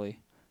accidentally,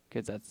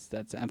 because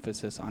that's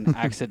emphasis on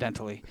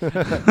accidentally,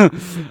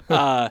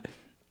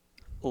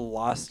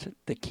 lost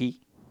the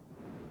key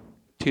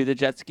to the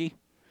jet ski.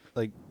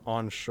 Like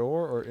on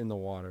shore or in the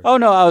water? Oh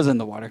no, I was in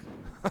the water.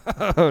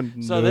 Oh,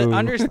 So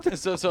no.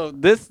 so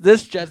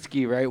this jet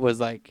ski, right, was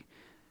like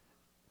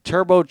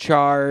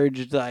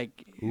turbocharged,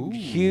 like Ooh.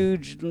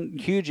 huge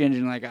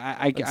engine. Like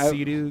Like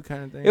Sea-Doo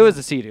kind of thing? it was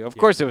a Sea-Doo. Of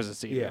course, it was a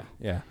Sea-Doo. Yeah.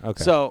 Yeah.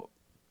 Okay. So,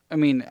 I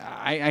mean,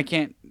 I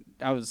can't.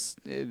 I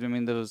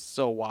mean, that was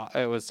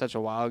it was such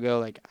a while ago.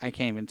 Like, I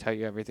can't even tell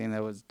you everything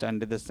that was done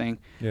to this thing.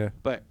 yeah.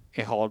 But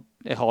it hauled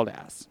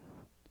ass.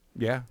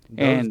 Yeah.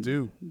 Those And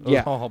do. Those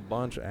yeah. haul a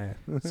bunch of ass.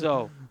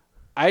 So,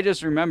 I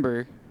just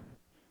remember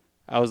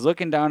I was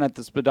looking down at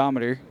the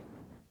speedometer,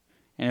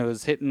 and it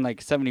was hitting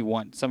like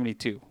 71,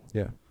 72,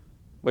 Yeah.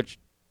 which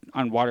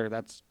on water,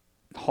 that's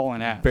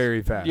hauling ass.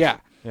 Very fast. Yeah.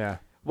 Yeah.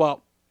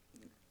 Well,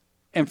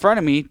 in front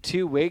of me,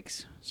 2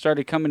 wakes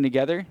started coming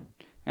together,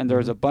 and there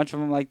was a bunch of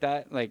them like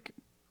that, like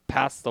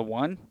past the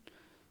one.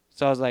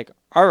 So I was like,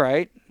 all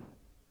right,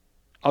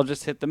 I'll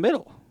just hit the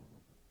middle,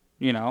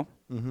 you know?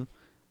 Mm-hmm.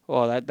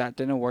 Well, that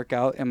didn't work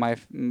out in my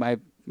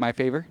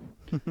favor.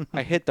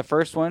 I hit the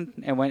first one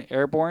and went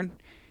airborne,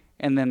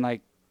 and then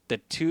like the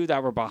 2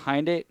 that were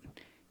behind it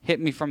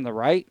hit me from the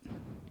right.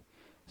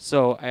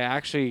 So it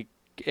actually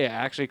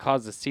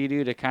caused the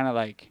Sea-Doo to kind of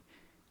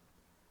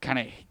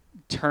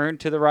turn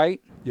to the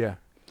right. Yeah.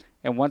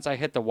 And once I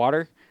hit the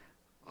water,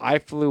 I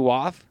flew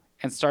off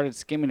and started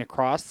skimming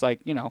across like,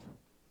 you know,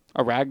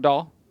 a rag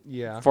doll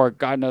Yeah. for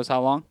God knows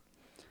how long.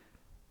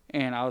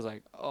 And I was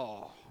like,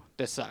 oh,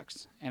 this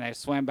sucks. And I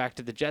swam back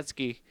to the jet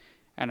ski,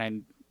 and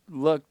I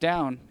looked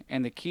down,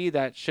 and the key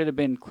that should have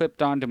been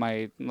clipped onto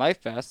my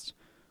life vest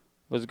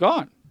was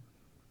gone.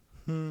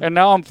 And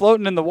now I'm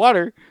floating in the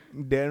water,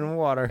 Dead in the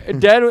water.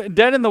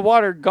 dead in the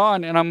water,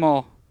 gone. And I'm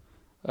all,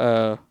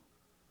 what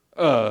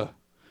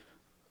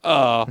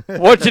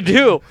to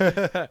do?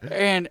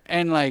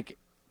 And like,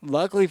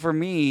 luckily for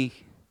me,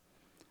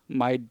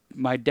 my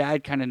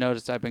dad kind of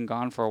noticed I've been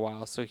gone for a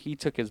while, so he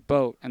took his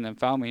boat and then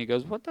found me. He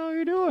goes, "What the hell are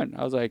you doing?"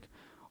 I was like,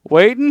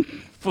 "Waiting,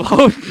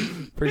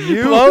 floating, For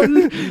you?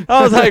 floating."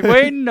 I was like,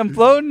 waiting, I'm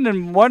floating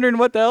and wondering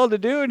what the hell to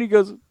do. And he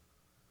goes,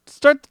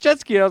 "Start the jet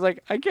ski." I was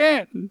like, "I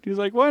can't." He's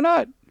like, "Why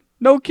not?"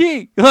 "No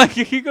key." Like,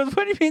 he goes,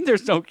 "What do you mean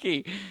there's no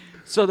key?"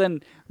 So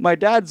then my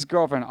dad's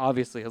girlfriend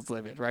obviously is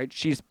livid, right?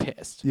 She's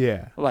pissed,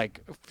 Yeah. like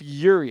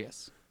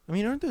furious. I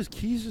mean, aren't those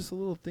keys just a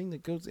little thing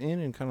that goes in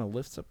and kind of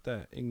lifts up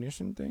that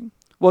ignition thing?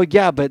 Well,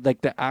 yeah, but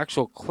like the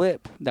actual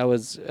clip that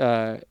was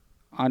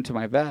onto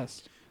my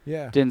vest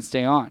Yeah. didn't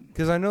stay on.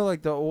 Because I know,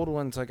 like, the old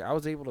ones, like, I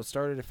was able to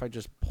start it if I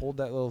just pulled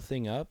that little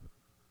thing up,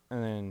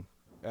 and then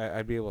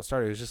I'd be able to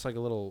start it. It was just like a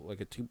little,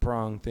 like a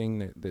 2-prong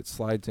thing that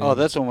slides in. Oh,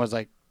 this one was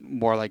like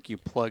more like you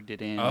plugged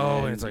it in.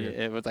 Oh, and it's like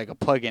it was like a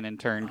plug in and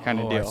turn kind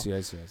of deal.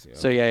 I see.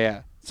 So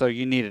yeah. So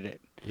you needed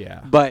it.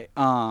 Yeah. But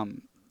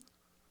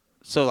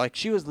so like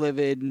she was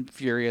livid and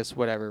furious,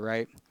 whatever,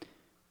 right?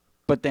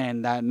 But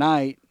then that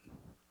night,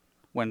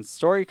 when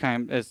story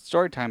time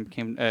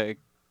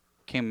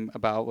came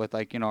about with,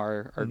 like, you know,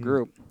 our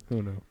group,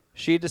 Oh, no.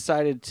 she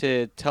decided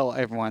to tell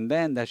everyone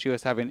then that she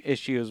was having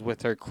issues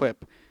with her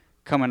clip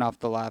coming off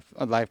the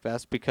life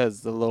vest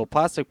because the little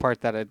plastic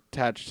part that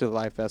attached to the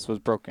life vest was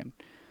broken.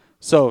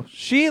 So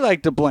she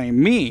liked to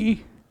blame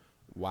me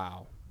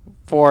Wow.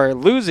 for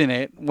losing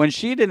it when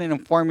she didn't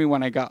inform me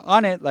when I got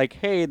on it, like,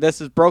 hey,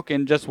 this is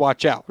broken, just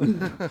watch out. But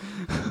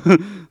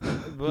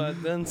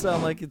it doesn't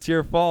sound like it's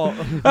your fault.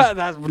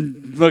 That's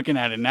looking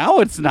at it now,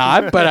 it's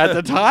not, but at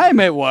the time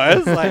it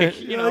was. Like,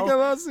 you You're like, know. I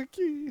lost the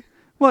key.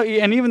 Well,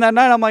 and even that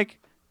night, I'm like,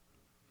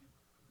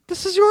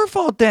 this is your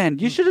fault then.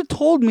 You should have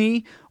told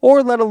me,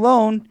 or let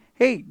alone,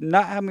 hey,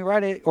 not have me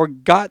write it, or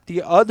got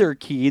the other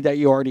key that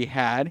you already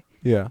had,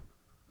 Yeah.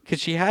 because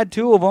she had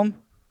two of them.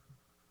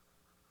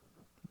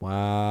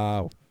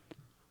 Wow.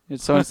 And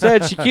so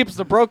instead, she keeps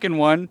the broken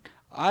one.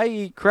 I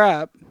eat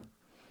crap,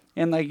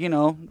 and like, you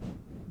know,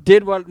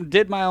 did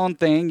my own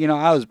thing. You know,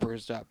 I was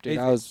bruised up, dude.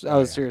 I was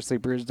seriously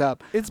bruised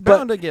up. It's But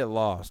bound to get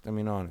lost. I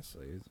mean,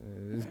 honestly,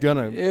 it's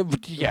gonna.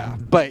 yeah,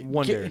 but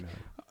one day or another.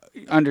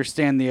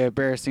 understand the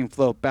embarrassing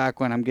float back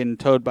when I'm getting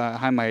towed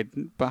behind my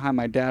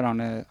dad on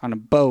a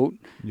boat.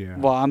 Yeah.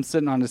 While I'm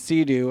sitting on a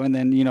sea-doo, and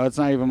then, you know, it's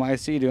not even my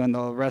sea-doo, and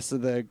the rest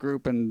of the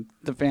group and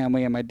the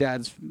family and my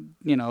dad's,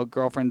 you know,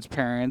 girlfriend's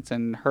parents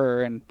and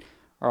her and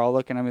are all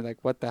looking at me like,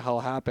 what the hell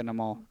happened? I'm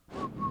all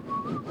whistle.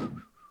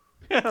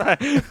 I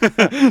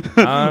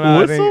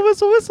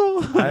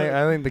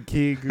think the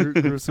key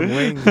grew some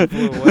wings and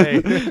flew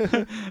away.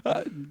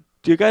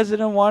 Do you guys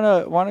didn't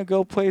want to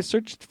go play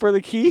search for the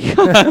key?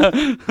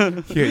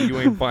 Yeah, you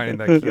ain't finding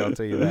that key. I'll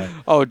tell you that.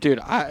 Oh, dude!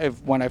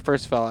 When I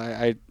first fell,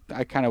 I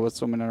kind of was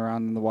swimming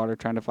around in the water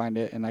trying to find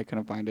it, and I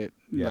couldn't find it.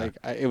 Yeah. Like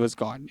it was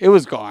gone. It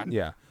was gone.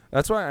 Yeah,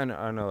 that's why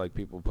I know like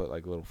people put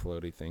like little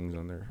floaty things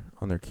on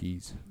their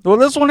keys. Well,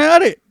 this one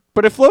had it,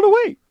 but it floated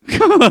away.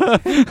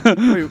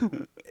 Wait,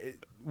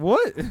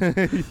 what?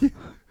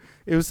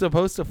 It was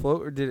supposed to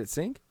float, or did it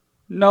sink?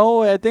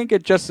 No, I think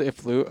it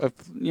flew.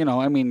 You know,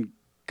 I mean,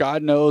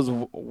 God knows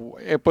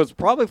it was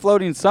probably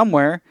floating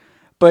somewhere,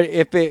 but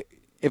if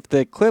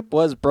the clip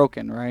was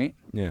broken, right?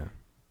 Yeah.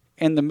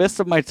 In the midst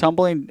of my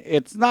tumbling,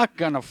 it's not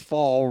gonna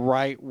fall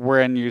right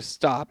when you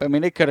stop. I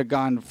mean, it could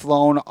have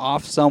flown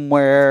off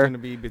somewhere. It's gonna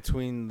be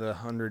between the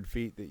 100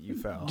 feet that you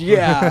fell.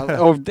 Yeah,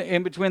 or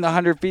in between the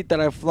 100 feet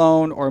that I've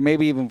flown, or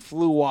maybe even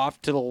flew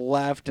off to the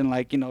left and,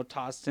 like, you know,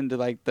 tossed into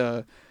like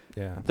the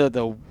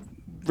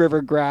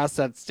river grass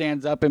that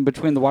stands up in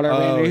between the water.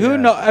 Oh, Who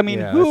knows? I mean,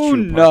 who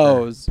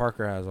knows?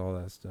 Parker has all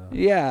that stuff.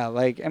 Yeah,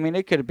 like, I mean,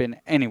 it could have been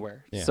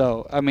anywhere. Yeah.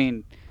 So, I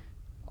mean,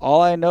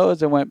 all I know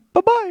is it went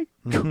bye-bye.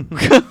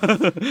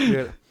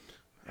 Yeah.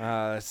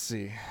 Let's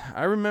see.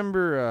 I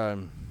remember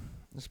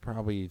this is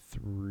probably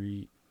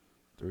three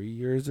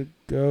years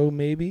ago,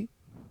 maybe.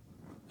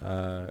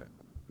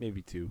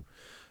 Maybe 2.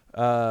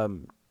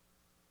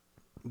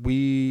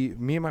 Me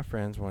and my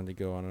friends wanted to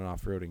go on an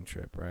off-roading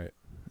trip, right?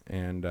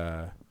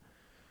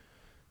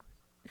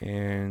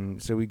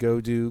 And so we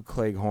go do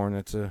Cleghorn.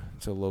 It's a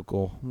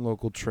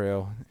local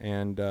trail,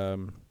 and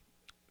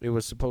it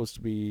was supposed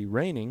to be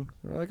raining.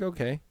 We're like,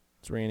 okay,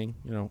 it's raining,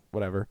 you know,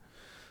 whatever.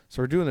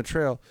 So we're doing the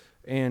trail,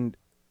 and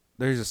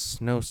there's a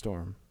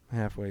snowstorm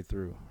halfway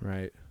through,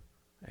 right?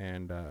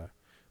 And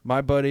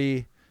my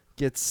buddy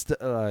gets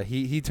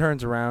he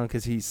turns around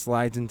because he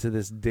slides into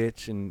this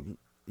ditch, and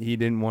he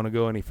didn't want to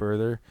go any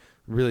further.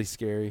 Really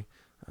scary.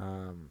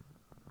 But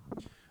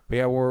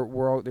yeah,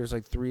 we're all, there's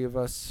like 3 of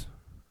us.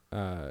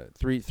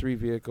 Three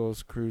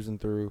vehicles cruising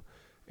through,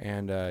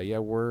 and yeah,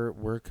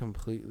 we're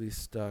completely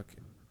stuck.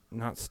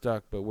 Not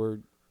stuck, but we're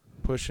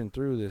pushing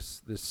through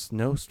this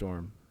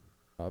snowstorm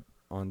up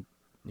on,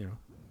 you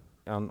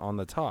know, on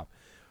the top.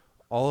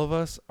 All of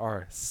us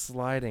are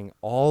sliding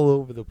all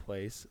over the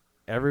place.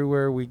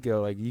 Everywhere we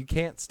go, like, you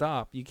can't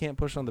stop. You can't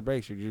push on the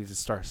brakes. You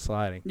just start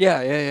sliding.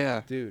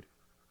 Yeah. Dude,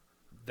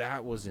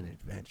 that was an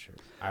adventure,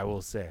 I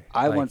will say.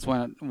 I once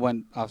went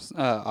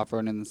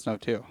off-roading in the snow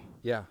too.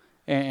 Yeah.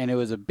 And it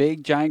was a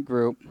big giant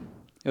group.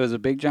 It was a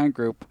big giant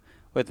group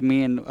with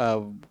me and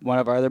one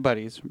of our other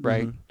buddies,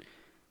 right? Mm-hmm.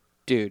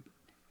 Dude,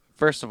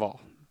 first of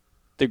all,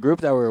 the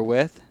group that we were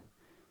with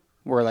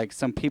were like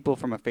some people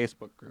from a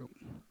Facebook group.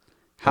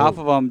 Half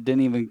of them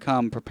didn't even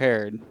come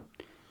prepared.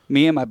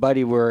 Me and my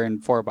buddy were in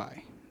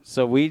 4x.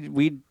 So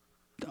we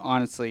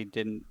honestly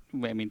didn't.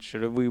 I mean,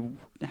 should have we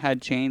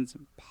had chains?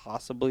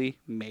 Possibly,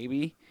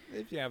 maybe.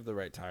 If you have the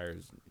right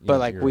tires. But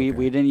like we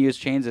okay. didn't use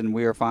chains and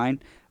we were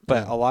fine.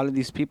 But Yeah. a lot of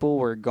these people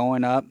were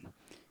going up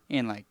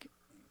in like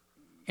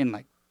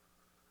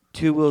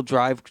 2-wheel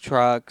drive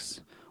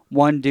trucks.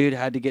 One dude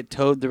had to get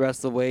towed the rest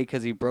of the way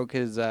because he broke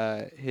his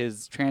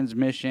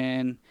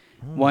transmission.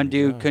 Oh One my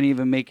dude God. couldn't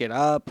even make it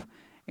up,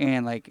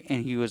 and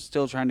he was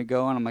still trying to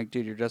go. And I'm like,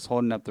 dude, you're just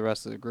holding up the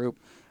rest of the group.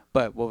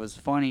 But what was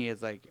funny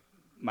is, like,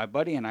 my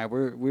buddy and I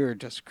we were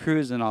just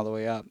cruising all the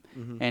way up,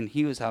 and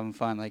he was having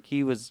fun. Like,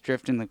 he was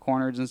drifting the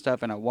corners and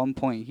stuff. And at one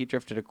point, he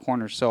drifted a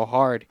corner so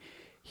hard,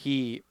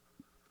 he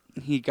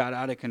got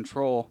out of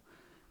control.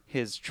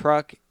 His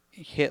truck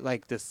hit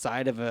like the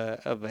side of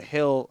a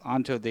hill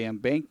onto the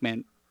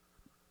embankment,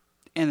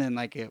 and then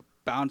like it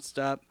bounced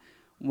up,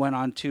 went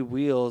on two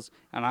wheels,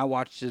 and I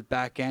watched his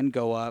back end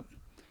go up,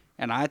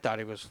 and I thought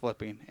he was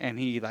flipping, and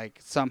he like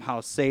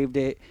somehow saved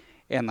it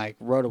and like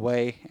rode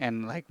away,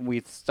 and like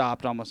we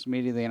stopped almost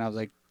immediately, and I was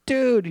like,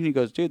 dude, and he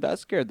goes, dude, that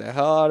scared the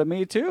hell out of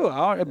me too.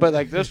 But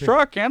like this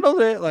truck handled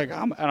it,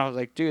 and I was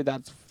like, dude,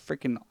 that's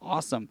freaking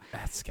awesome.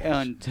 That's sketch.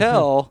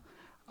 Until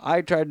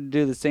I tried to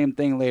do the same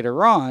thing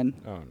later on,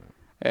 Oh no.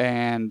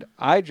 and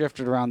I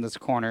drifted around this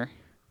corner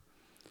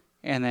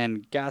and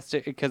then gassed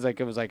it because like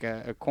it was like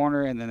a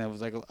corner, and then it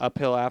was like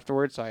uphill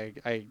afterwards. So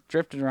I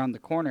drifted around the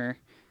corner,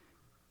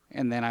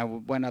 and then I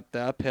went up the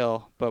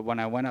uphill. But when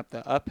I went up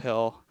the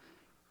uphill,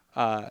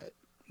 uh,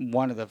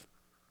 one of the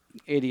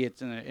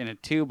idiots in a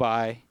two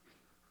by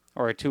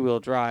or a two wheel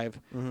drive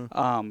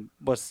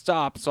was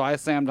stopped. So I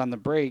slammed on the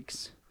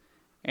brakes,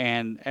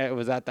 and it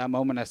was at that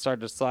moment I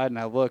started to slide, and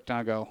I looked and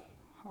I go,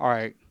 all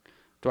right,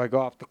 do I go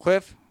off the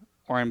cliff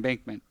or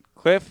embankment?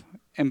 Cliff,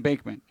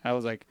 embankment. I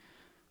was like,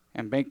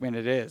 embankment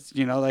it is.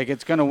 Like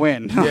it's going to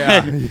win.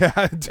 Yeah,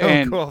 yeah.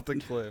 Don't go off the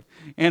cliff.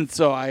 And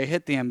so I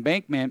hit the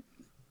embankment,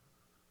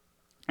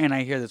 and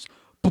I hear this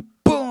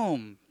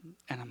boom.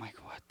 And I'm like,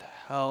 what the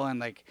hell? And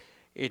like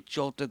it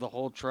jolted the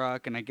whole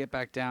truck, and I get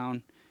back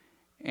down,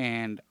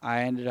 and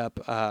I ended up,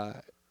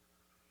 I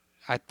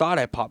thought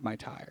I popped my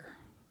tire.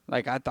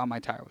 Like I thought my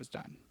tire was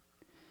done.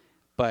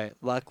 But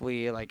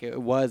luckily, like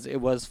it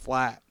was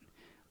flat,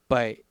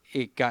 but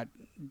it got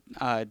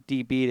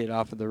debeaded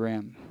off of the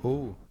rim.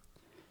 Ooh.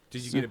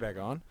 Did you get it back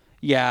on?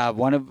 Yeah,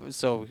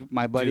 so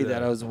my buddy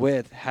that I was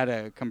with had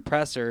a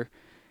compressor,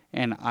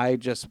 and I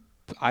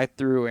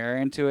threw air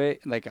into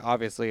it. Like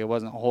obviously it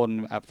wasn't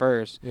holding at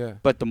first. Yeah.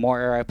 But the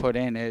more air I put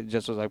in, it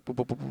just was like boop,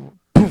 boop, boop, boop,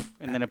 poof,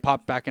 and then it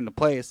popped back into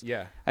place.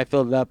 Yeah. I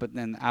filled it up, and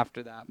then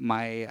after that,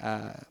 my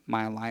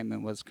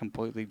alignment was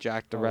completely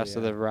jacked the rest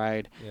of the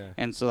ride. Yeah.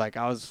 And so like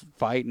I was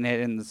fighting it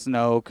in the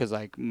snow because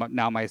like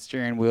now my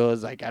steering wheel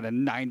is like at a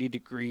 90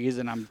 degrees,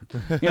 and I'm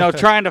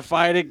trying to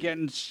fight it,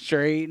 getting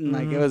straight, and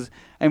like it was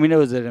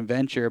an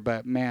adventure.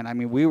 But man, I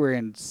mean we were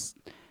in.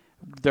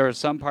 There were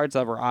some parts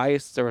that were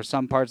ice. There were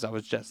some parts that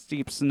was just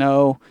steep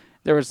snow.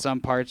 There were some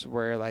parts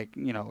where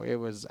it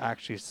was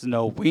actually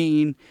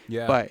snowing.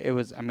 Yeah. But it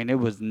was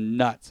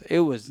nuts. It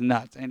was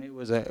nuts. And it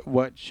was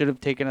what should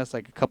have taken us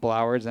like a couple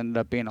hours ended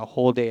up being a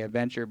whole day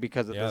adventure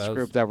because of this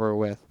group that we're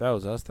with. That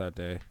was us that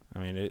day. I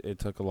mean, it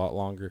took a lot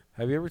longer.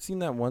 Have you ever seen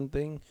that one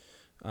thing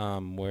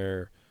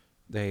where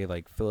they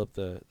like fill up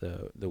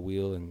the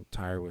wheel and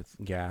tire with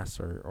gas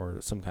or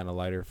some kind of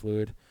lighter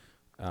fluid?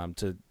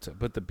 To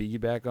put the bead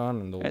back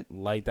on, and they'll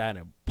light that and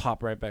it'll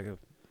pop right back,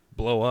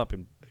 blow up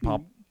and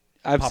pop.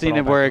 I've seen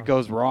it where it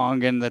goes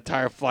wrong and the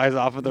tire flies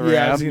off of the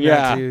rim. I've seen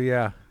that too.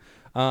 Yeah.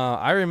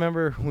 I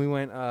remember we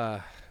went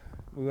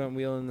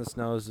wheeling in the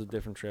snow. This was a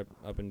different trip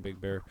up in Big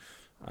Bear.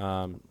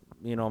 All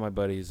my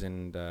buddies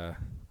and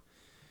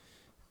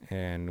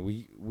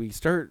we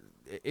start.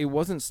 It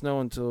wasn't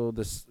snow until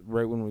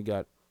right when we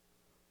got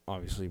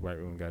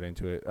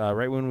into it.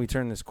 Right when we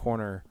turned this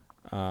corner.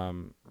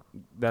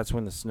 That's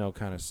when the snow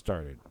kind of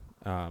started.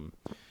 And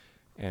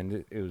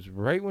it was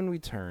right when we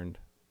turned.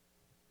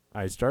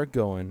 I start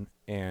going,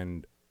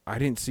 and I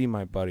didn't see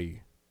my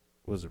buddy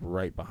was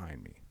right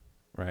behind me,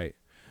 right?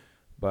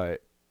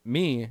 But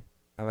me,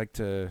 I like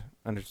to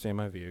understand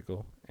my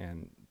vehicle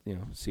and,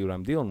 see what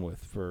I'm dealing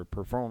with for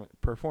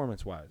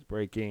performance-wise,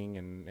 braking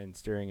and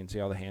steering, and see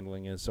how the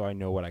handling is so I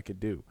know what I could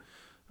do.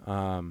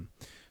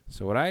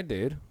 So what I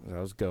did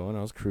was I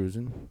was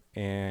cruising,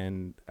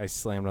 and I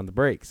slammed on the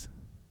brakes.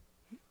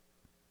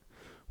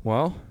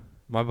 Well,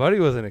 my buddy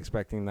wasn't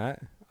expecting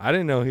that. I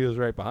didn't know he was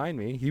right behind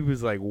me. He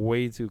was like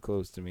way too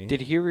close to me.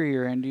 Did he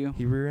rear-end you?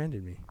 He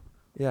rear-ended me.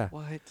 Yeah.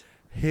 What?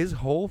 His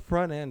whole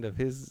front end of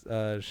his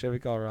Chevy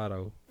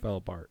Colorado fell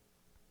apart.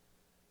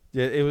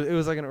 Yeah, it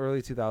was like an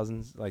early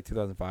 2000s, like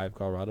 2005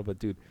 Colorado. But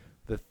dude,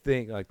 the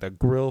thing, like the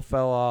grill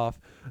fell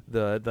off,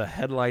 the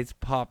headlights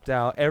popped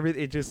out,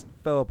 it just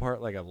fell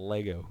apart like a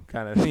Lego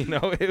kind of.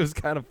 It was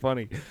kind of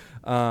funny.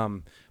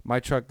 My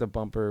truck, the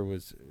bumper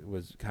was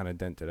kind of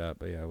dented up,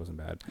 but yeah, it wasn't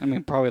bad. I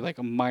mean, probably like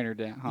a minor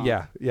dent,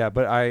 huh? Yeah,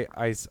 but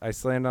I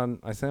slammed on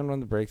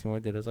the brakes, and what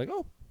I did, I was like,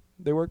 oh,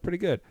 they work pretty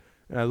good.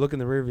 And I look in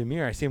the rearview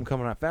mirror, I see him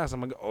coming out fast.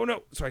 I'm like, oh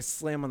no! So I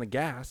slam on the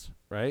gas,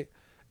 right?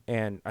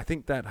 And I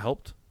think that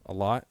helped a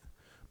lot,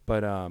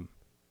 but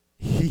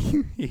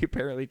he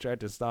apparently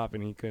tried to stop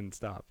and he couldn't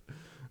stop.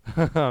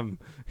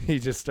 He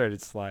just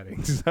started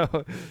sliding.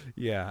 So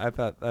yeah, I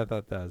thought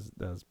that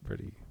was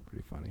pretty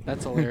funny.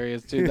 That's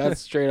hilarious, dude. That's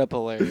straight up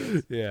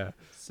hilarious. Yeah.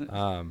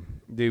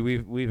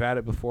 Dude, we've had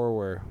it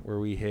before where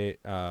we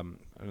hit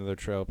another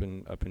trail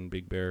up in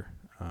Big Bear.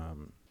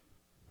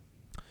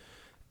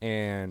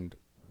 And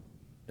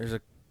there's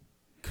a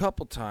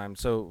couple times.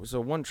 So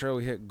one trail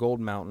we hit Gold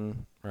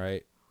Mountain,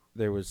 right?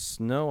 There was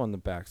snow on the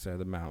backside of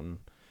the mountain,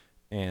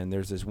 and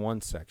there's this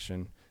one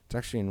section. It's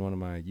actually in one of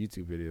my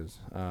YouTube videos,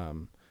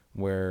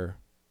 where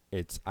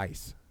it's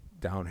ice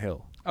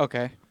downhill.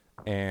 Okay.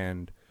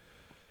 And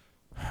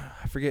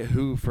I forget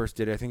who first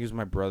did it. I think it was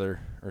my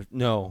brother.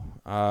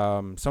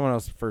 Someone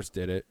else first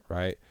did it,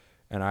 right?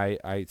 And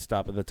I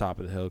stop at the top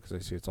of the hill because I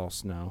see it's all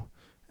snow.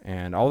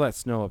 and all that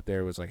snow up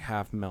there was like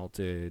half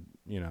melted,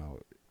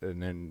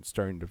 and then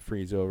starting to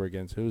freeze over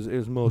again. So it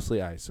was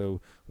mostly ice.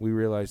 So we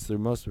realized through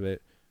most of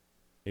it,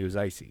 it was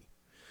icy.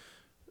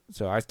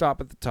 So I stop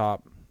at the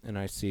top and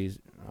I see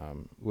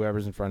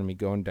whoever's in front of me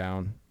going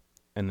down,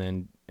 and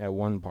then at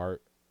one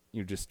part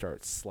you just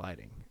start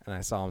sliding, and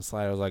I saw him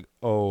slide. I was like,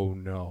 oh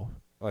no.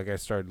 Like I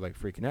started like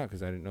freaking out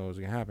because I didn't know what was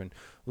gonna happen.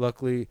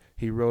 Luckily,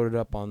 he rode it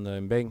up on the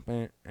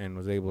embankment and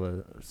was able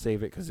to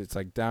save it because it's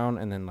like down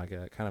and then like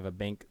a kind of a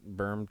bank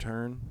berm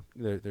turn.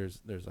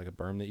 There's like a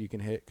berm that you can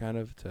hit kind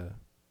of to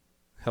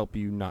help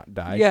you not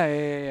die.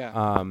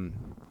 Yeah.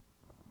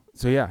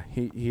 So yeah,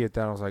 he hit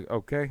that. I was like,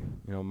 okay,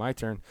 my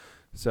turn.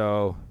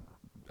 So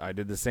I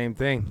did the same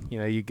thing.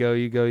 You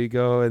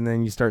go, and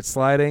then you start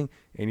sliding,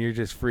 and you're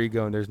just free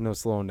going. There's no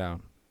slowing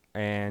down,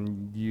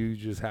 and you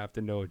just have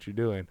to know what you're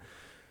doing.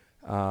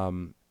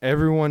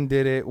 Everyone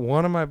did it.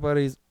 One of my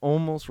buddies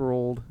almost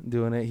rolled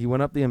doing it. He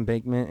went up the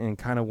embankment and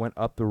kind of went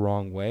up the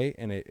wrong way,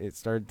 and it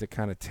started to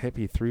kind of tip.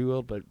 He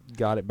three-wheeled, but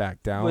got it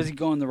back down. Was he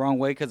going the wrong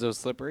way because it was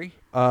slippery?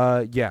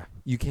 Yeah.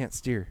 You can't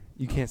steer.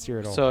 You can't steer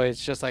at all. So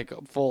it's just like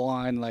full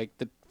on, like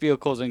the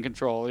vehicle's in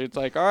control. It's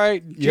like, all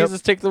right,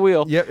 Jesus, take the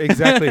wheel. Yep,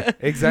 exactly.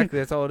 Exactly.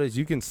 That's all it is.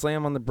 You can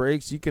slam on the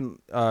brakes. You can,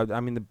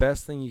 the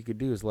best thing you could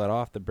do is let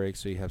off the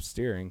brakes so you have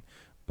steering.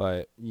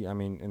 But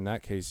in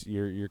that case,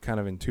 you're kind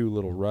of in two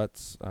little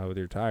ruts with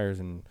your tires,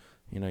 and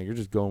you're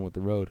just going with the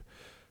road.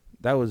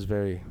 That was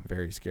very,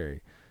 very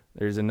scary.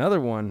 There's another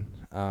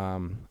one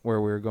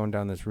where we were going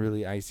down this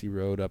really icy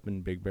road up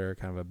in Big Bear,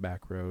 kind of a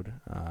back road,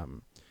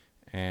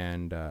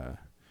 and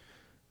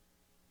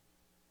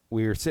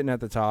we were sitting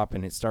at the top,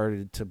 and it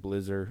started to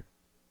blizzard,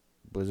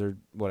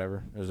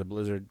 whatever. There's a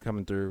blizzard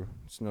coming through,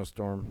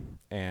 snowstorm,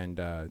 and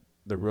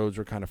the roads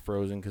were kind of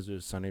frozen because it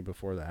was sunny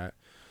before that.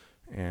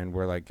 And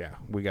we're like, yeah,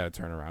 we got to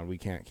turn around. We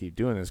can't keep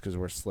doing this because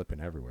we're slipping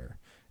everywhere.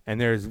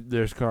 And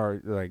there's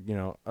cars, like,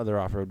 other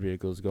off-road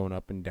vehicles going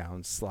up and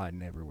down,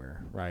 sliding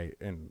everywhere, right?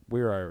 And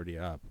we were already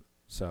up.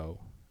 So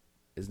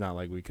it's not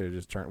like we could have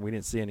just turned. We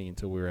didn't see any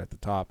until we were at the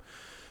top.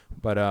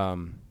 But,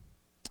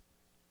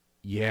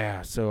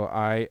 yeah, so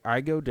I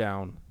go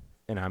down,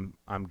 and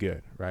I'm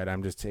good, right?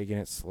 I'm just taking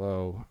it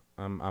slow.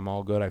 I'm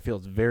all good. I feel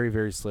it's very,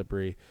 very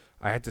slippery.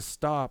 I had to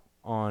stop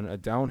on a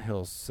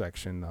downhill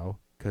section, though,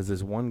 because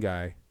this one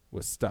guy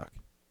was stuck.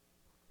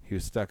 He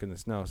was stuck in the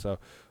snow. So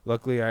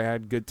luckily I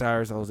had good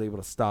tires. I was able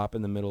to stop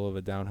in the middle of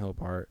a downhill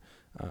part.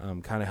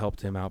 Kind of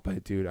helped him out.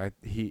 But dude, I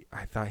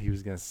thought he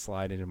was gonna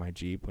slide into my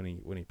Jeep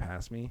when he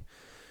passed me.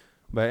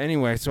 But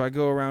anyway, so I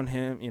go around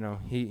him.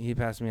 He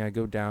passed me. I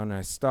go down and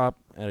I stop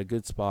at a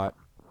good spot,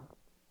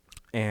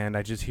 and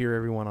I just hear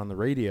everyone on the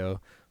radio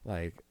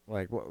like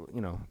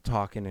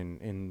talking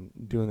and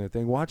doing their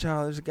thing. Watch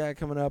out! There's a guy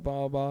coming up.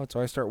 Blah blah blah. So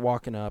I start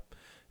walking up,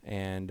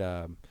 and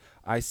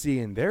I see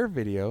in their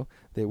video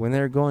that when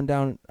they're going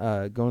down,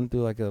 going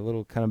through like a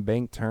little kind of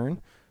bank turn,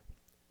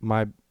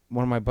 one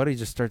of my buddies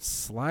just starts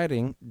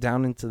sliding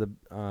down into the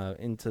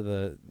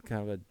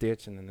kind of a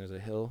ditch, and then there's a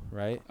hill,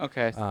 right?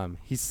 Okay.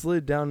 He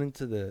slid down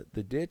into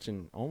the ditch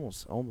and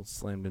almost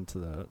slammed into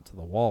the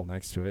wall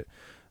next to it.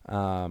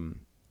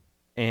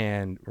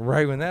 And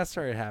right when that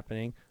started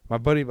happening, my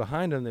buddy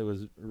behind him that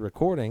was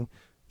recording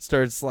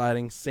started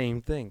sliding,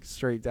 same thing,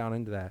 straight down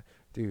into that.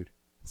 Dude,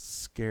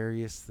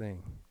 scariest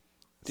thing.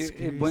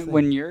 Dude,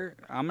 when you're,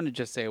 I'm going to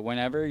just say,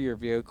 whenever your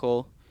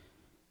vehicle,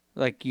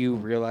 like you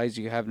realize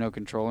you have no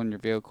control in your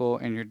vehicle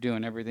and you're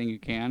doing everything you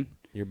can.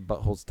 Your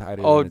butthole's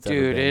tighter Oh, than it's ever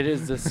dude, been. it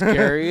is the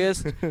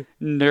scariest,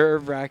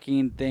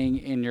 nerve-wracking thing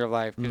in your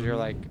life because you're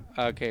like,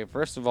 okay,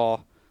 first of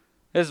all,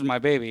 this is my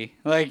baby.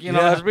 Like,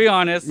 let's be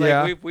honest.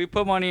 Like, we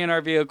put money in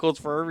our vehicles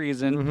for a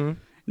reason. Mm-hmm.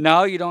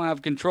 Now you don't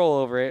have control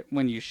over it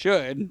when you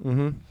should.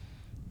 Mm-hmm.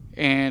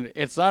 And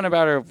it's not a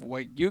matter of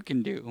what you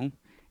can do.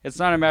 It's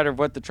not a matter of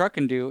what the truck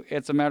can do.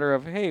 It's a matter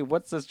of, hey,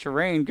 what's this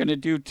terrain going to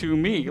do to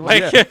me?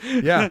 Like,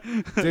 yeah.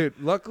 Dude,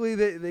 luckily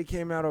they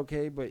came out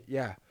okay, but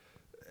yeah.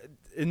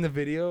 In the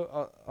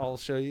video, I'll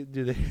show you.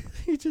 Dude,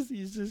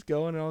 he's just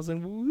going, and all of a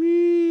sudden,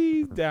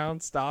 wee, down,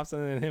 stops,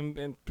 and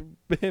then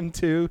him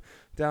too,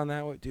 down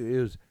that way. Dude,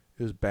 it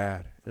was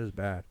bad. It was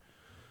bad.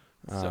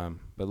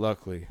 But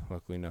luckily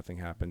nothing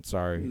happened.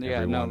 Sorry, yeah,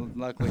 everyone.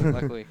 no,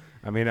 luckily.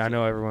 I mean, I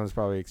know everyone's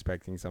probably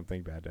expecting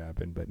something bad to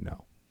happen, but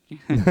no.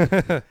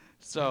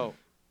 So,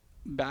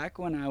 back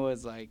when I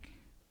was like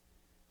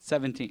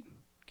 17,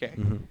 okay,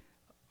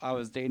 I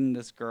was dating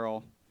this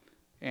girl,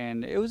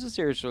 and it was a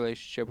serious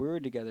relationship. We were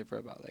together for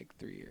about like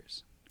 3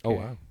 years. Okay? Oh,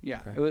 wow.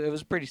 Yeah, Okay. it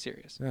was pretty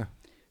serious. Yeah.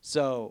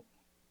 So,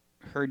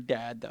 her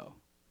dad, though,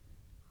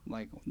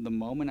 like the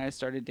moment I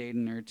started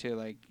dating her to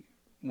like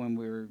when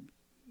we were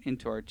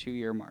into our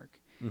 2-year mark,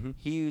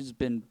 he's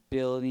been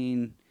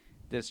building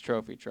this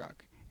trophy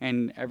truck.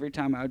 And every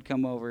time I would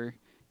come over,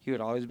 he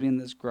would always be in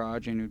this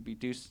garage and would be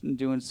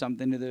doing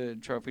something to the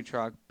trophy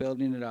truck,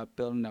 building it up,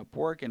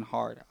 working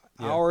hard,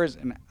 hours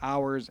and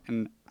hours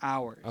and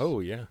hours.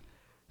 Oh, yeah.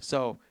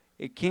 So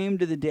It came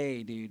to the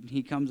day, dude.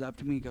 He comes up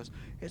to me. He goes,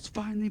 "It's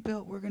finally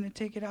built. We're gonna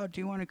take it out. Do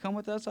you want to come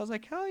with us?" I was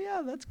like, "Hell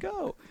yeah, let's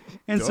go."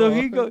 And so Duh.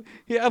 he go,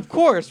 "Yeah, of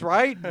course,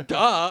 right?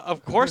 Duh,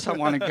 of course I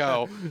want to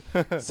go."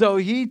 So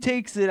he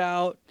takes it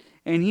out,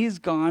 and he's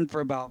gone for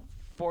about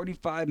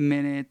 45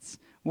 minutes.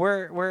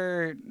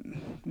 We're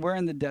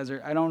in the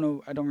desert. I don't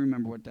know. I don't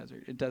remember what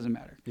desert. It doesn't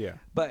matter. Yeah.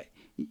 But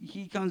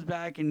he comes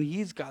back and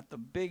he's got the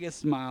biggest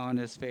smile on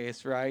his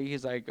face, right?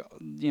 He's like,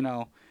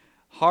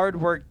 hard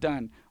work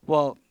done.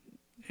 Well,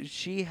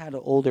 she had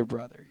an older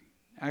brother,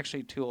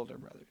 actually two older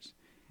brothers.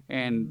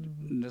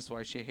 And that's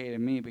why she hated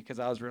me because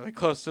I was really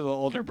close to the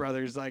older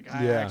brothers. Like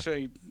I Yeah.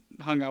 actually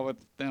hung out with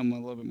them a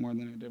little bit more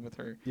than I did with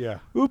her. Yeah.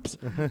 Oops.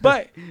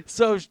 But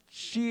so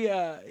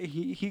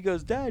he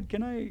goes, "Dad,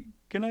 can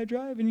I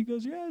drive?" And he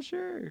goes, "Yeah,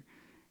 sure."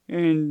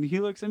 And he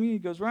looks at me. He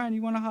goes, "Ryan,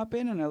 you want to hop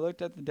in?" And I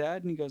looked at the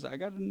dad, and he goes, "I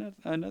got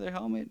another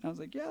helmet." And I was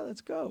like, "Yeah,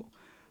 let's go."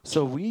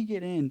 So we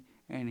get in,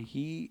 and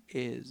he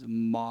is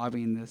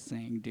mobbing this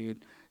thing,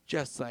 dude,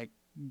 just like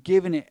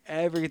giving it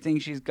everything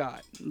she's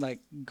got, like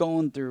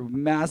going through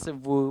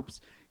massive whoops.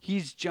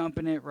 He's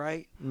jumping it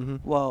right. Mm-hmm.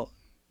 Well,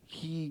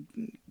 he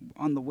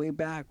on the way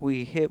back,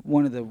 we hit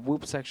one of the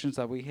whoop sections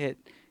that we hit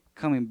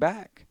coming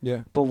back.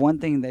 Yeah. But one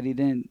thing that he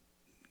didn't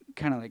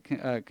kind of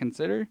like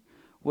consider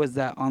was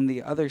that on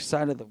the other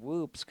side of the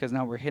whoops, because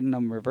now we're hitting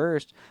them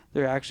reversed,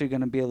 they're actually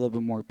going to be a little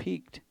bit more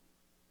peaked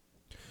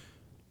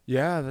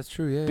Yeah, that's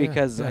true. Yeah.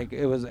 because Yeah. like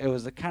it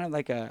was a kind of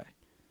like a,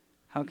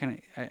 how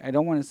can I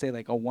don't want to say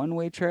like a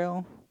one-way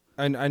trail,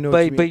 I know what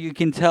you but mean. you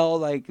can tell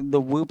like the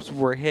whoops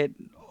were hit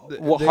They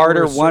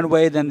harder were one certain-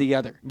 way than the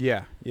other.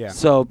 Yeah. Yeah.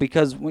 So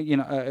because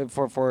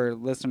for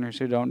listeners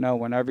who don't know,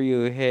 whenever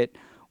you hit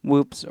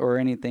whoops or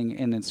anything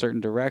in a certain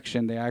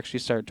direction, they actually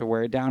start to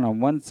wear down on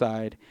one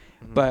side,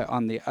 Mhm. but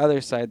on the other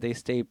side they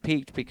stay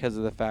peaked because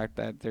of the fact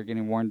that they're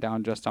getting worn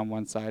down just on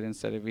one side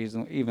instead of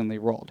evenly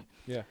rolled.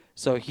 Yeah.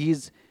 So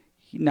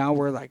now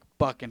we're like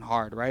bucking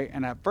hard, right?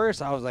 And at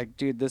first I was like,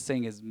 dude, this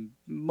thing is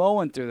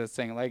mowing through this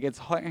thing, like it's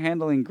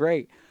handling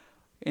great,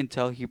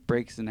 until he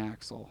breaks an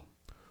axle.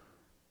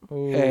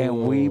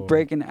 And we Oh.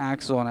 break an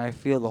axle, and I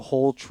feel the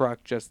whole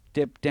truck just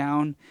dip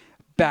down.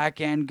 Back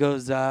end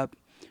goes up.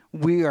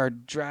 We are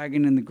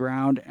dragging in the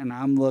ground, and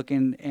I'm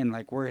looking, and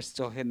like we're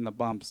still hitting the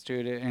bumps,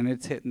 dude. And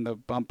it's hitting the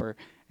bumper,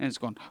 and it's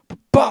going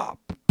bop,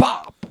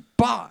 bop,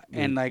 bop,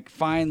 and like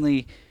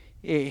finally,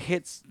 it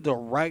hits the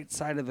right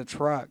side of the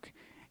truck,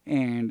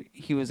 and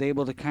he was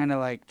able to kind of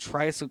like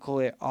tricycle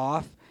it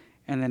off,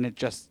 and then it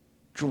just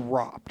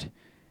dropped,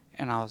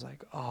 and I was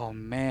like, oh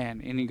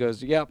man. And he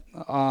goes, "Yep,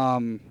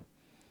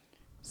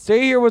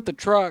 stay here with the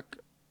truck.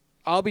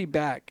 I'll be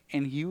back."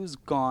 And he was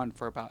gone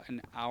for about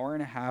an hour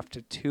and a half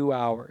to 2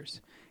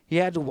 hours. He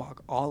had to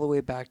walk all the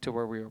way back to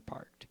where we were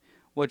parked,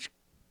 which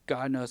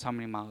God knows how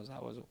many miles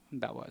that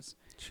was.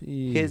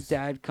 Jeez. His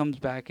dad comes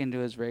back into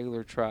his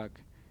regular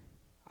truck.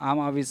 I'm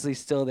obviously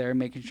still there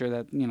making sure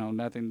that,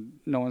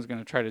 no one's going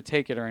to try to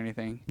take it or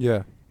anything.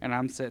 Yeah. And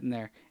I'm sitting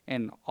there,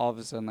 and all of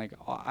a sudden, like,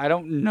 I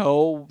don't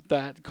know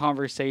that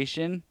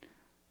conversation,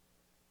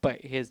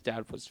 but his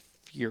dad was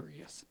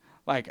furious.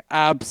 Like,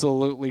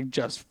 absolutely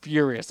just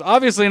furious.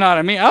 Obviously not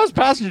at me. I was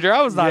passenger.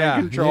 I was not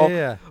in control.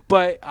 Yeah.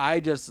 But I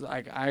just,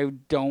 like, I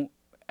don't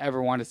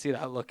ever want to see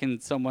that look in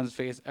someone's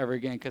face ever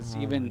again. Because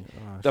even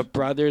the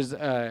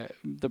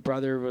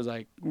brother was,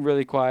 like,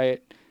 really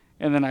quiet.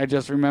 And then I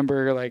just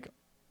remember, like,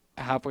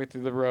 halfway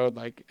through the road,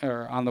 like,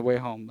 or on the way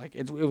home, like,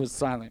 it was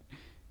silent.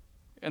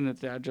 And the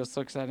dad just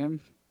looks at him,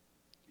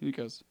 and he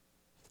goes,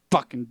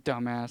 "Fucking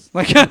dumbass."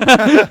 Like,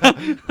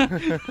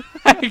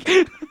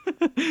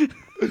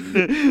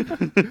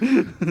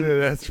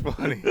 Dude, that's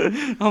funny.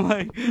 I'm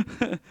like,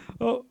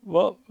 "Oh,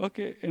 well,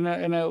 okay." And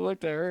I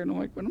looked at her, and I'm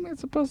like, "What am I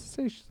supposed to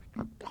say?" She's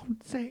like,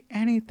 "Don't say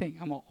anything."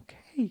 I'm all,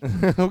 "Okay,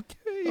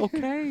 Okay.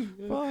 okay."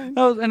 Fine.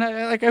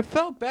 I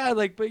felt bad,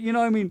 like, but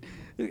I mean,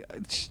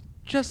 it's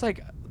just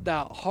like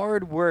that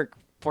hard work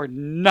for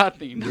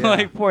nothing, Yeah.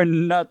 like for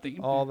nothing.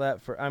 All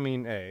that for. I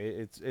mean,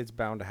 hey, it's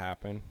bound to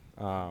happen.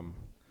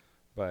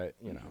 But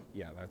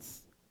yeah, that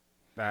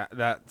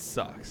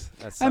sucks.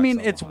 That sucks. I mean,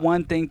 a it's lot.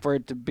 one thing for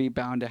it to be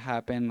bound to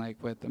happen,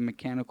 like with a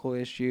mechanical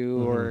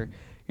issue, or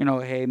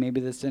hey, maybe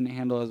this didn't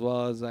handle as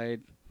well as I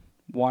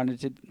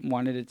wanted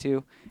it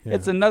to. Yeah.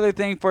 It's another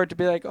thing for it to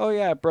be like, oh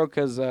yeah, it broke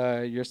because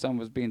your son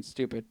was being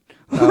stupid.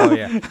 Oh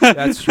yeah,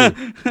 that's true.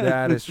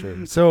 That is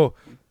true. So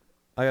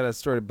I got a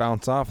story to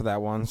bounce off of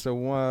that one. So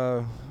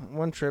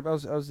one trip, I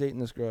was dating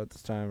this girl at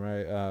this time,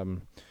 right?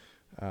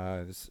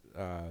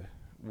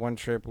 One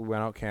trip we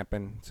went out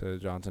camping to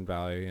Johnson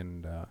Valley,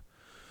 and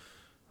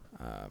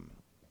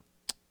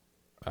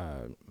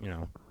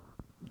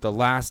the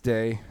last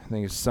day, I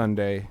think it's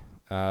Sunday,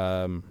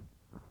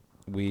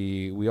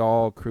 we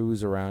all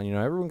cruise around.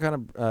 Everyone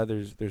kind of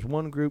there's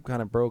one group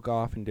kind of broke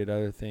off and did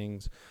other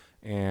things,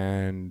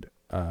 and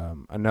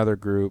another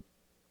group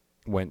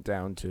went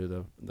down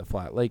to the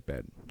flat lake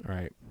bed,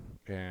 right?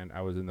 And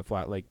I was in the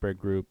flat lake bed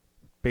group.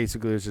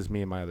 Basically, it was just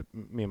me and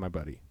my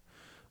buddy.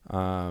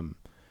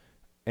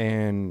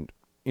 And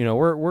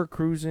we're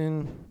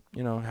cruising,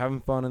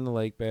 having fun in the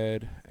lake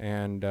bed,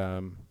 and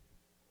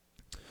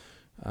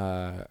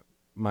uh,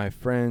 my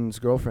friend's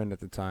girlfriend at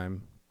the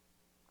time,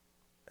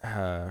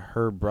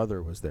 her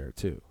brother was there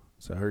too.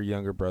 So her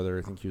younger brother,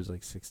 I think he was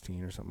like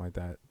 16 or something like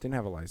that, didn't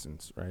have a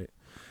license, right?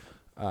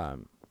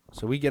 Um,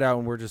 so we get out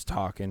and we're just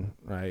talking,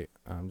 right?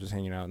 Just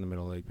hanging out in the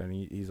middle of the lake bed. And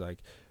he's like,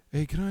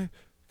 "Hey, can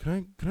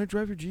I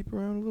drive your Jeep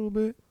around a little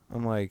bit?"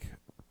 I'm like,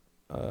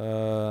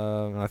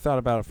 and I thought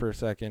about it for a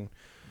second,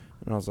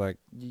 and I was like,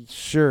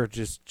 "Sure,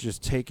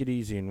 just take it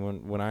easy." And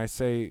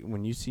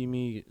when you see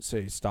me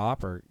say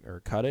stop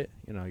or cut it,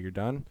 you're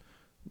done,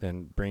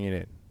 then bring it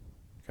in,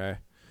 okay?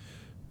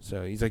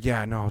 So he's like,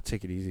 "Yeah, no, I'll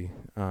take it easy."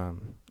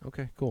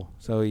 Okay, cool.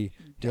 So he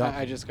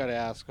I just gotta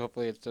ask.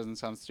 Hopefully, it doesn't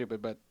sound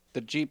stupid, but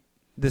the Jeep,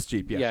 this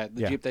Jeep, yeah, yeah,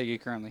 the yeah, Jeep that you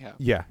currently have.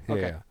 yeah, yeah,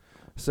 Okay. yeah.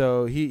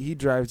 So he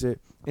drives it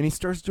and he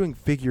starts doing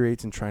figure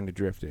eights and trying to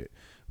drift it.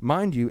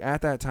 Mind you,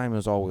 at that time it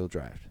was all wheel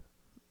drive.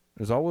 It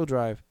was all wheel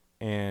drive,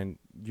 and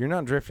you're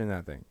not drifting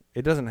that thing.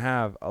 It doesn't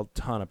have a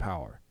ton of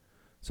power.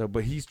 So,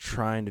 but he's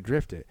trying to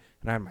drift it,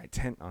 and I have my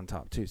tent on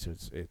top too, so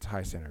it's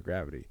high center of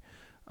gravity.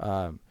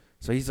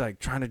 So he's like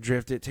trying to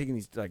drift it, taking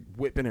these like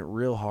whipping it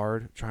real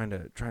hard, trying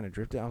to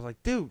drift it. I was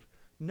like, dude,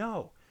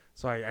 no.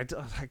 So I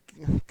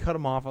cut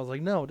him off. I was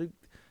like, no, dude,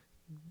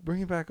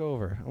 bring it back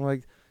over. I'm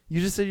like,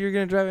 you just said you were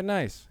gonna drive it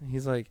nice.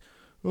 He's like,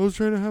 I was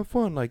trying to have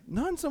fun, like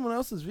not in someone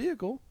else's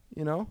vehicle,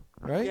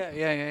 right?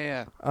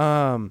 Yeah.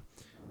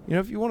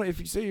 If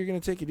you say you're gonna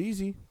take it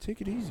easy, take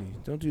it easy.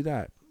 Don't do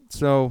that.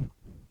 So,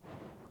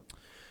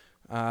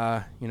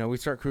 we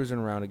start cruising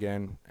around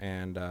again,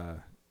 and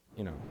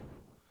you know,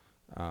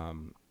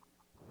 um,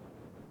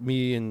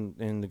 me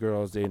and the girl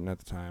I was dating at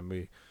the time,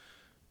 we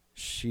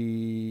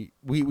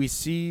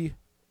see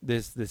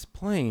this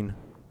plane,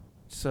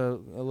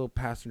 so a little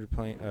passenger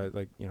plane,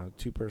 like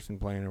 2-person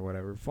plane or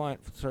whatever, flying,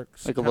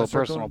 Like a little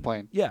personal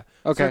plane. yeah,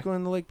 Okay.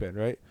 circling the lake bed,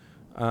 right?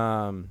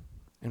 And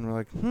we're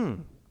like,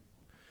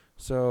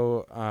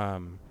 So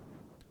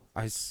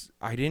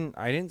I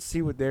didn't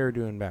see what they were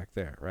doing back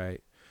there,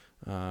 right?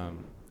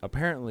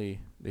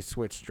 Apparently they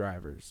switched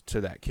drivers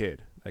to that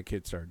kid. That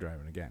kid started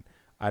driving again.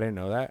 I didn't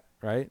know that,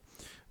 right?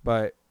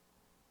 But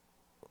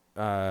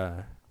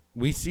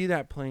we see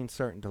that plane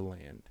starting to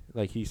land.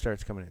 Like he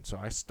starts coming in. So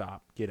I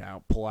stop, get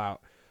out, pull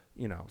out,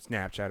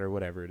 Snapchat or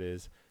whatever it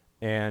is.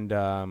 And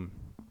I'm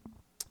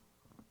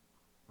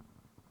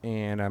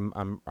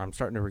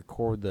starting to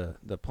record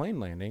the plane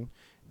landing,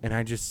 and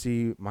I just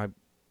see my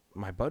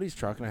buddy's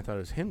truck, and I thought it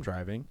was him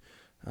driving,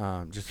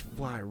 just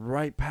fly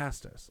right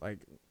past us, like,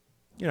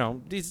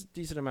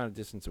 decent amount of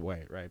distance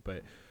away, right?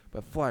 But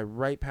fly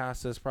right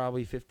past us,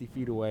 probably 50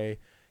 feet away,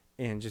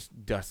 and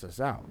just dust us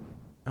out.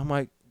 I'm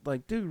like,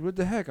 dude, what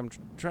the heck? I'm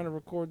trying to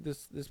record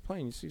this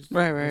plane. You see,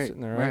 Right.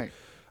 sitting there, right?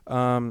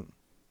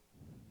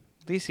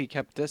 At least he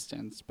kept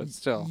distance, but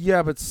still.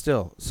 Yeah, but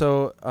still.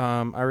 So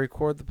I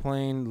record the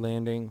plane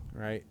landing,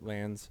 right?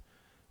 Lands,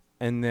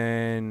 and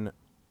then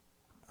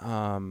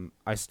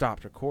I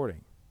stopped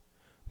recording.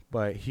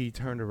 But he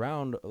turned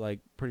around, like,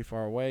 pretty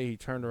far away. He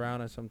turned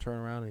around as I'm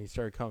turning around, and he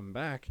started coming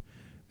back.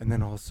 And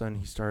then all of a sudden,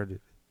 he started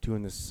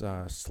doing this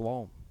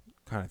slalom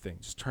kind of thing,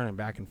 just turning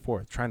back and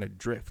forth, trying to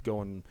drift,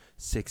 going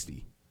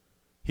 60.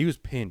 He was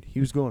pinned. He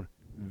was going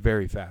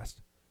very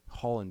fast,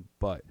 hauling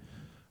butt.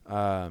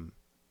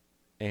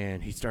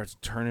 And he starts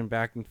turning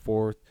back and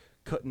forth,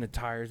 cutting the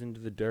tires into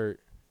the dirt.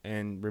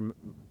 And,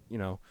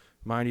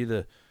 mind you,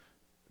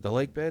 the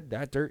lake bed,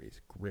 that dirt is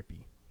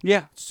grippy.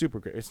 Yeah. It's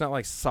super great. It's not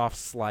like soft,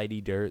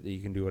 slidey dirt that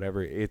you can do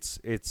whatever. It's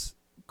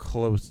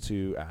close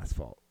to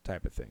asphalt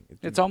type of thing.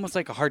 It's almost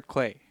like a hard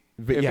clay.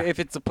 If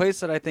it's the place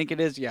that I think it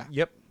is, yeah.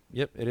 Yep,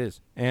 it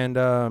is. And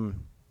so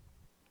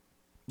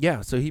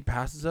he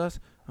passes us.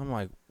 I'm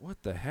like,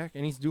 what the heck?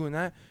 And he's doing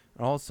that,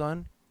 and all of a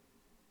sudden,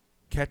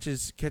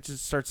 catches,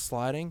 starts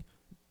sliding.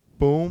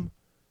 Boom,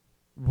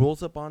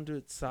 rolls up onto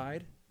its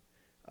side.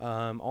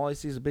 All I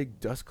see is a big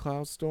dust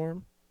cloud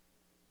storm,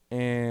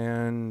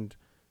 and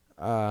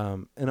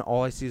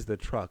all I see is the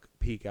truck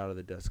peek out of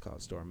the dust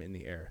cloud storm in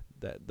the air,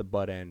 the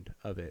butt end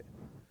of it.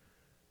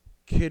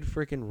 Kid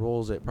freaking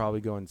rolls it,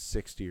 probably going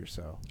 60 or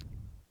so.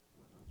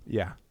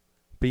 Yeah,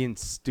 being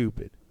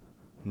stupid,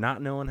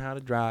 not knowing how to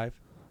drive,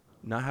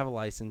 not have a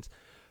license.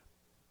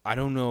 I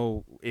don't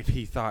know if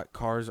he thought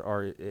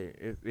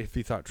if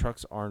he thought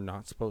trucks are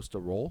not supposed to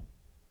roll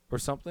or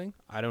something.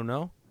 I don't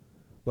know,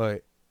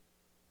 but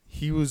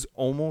he was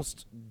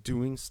almost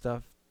doing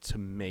stuff to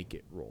make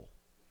it roll.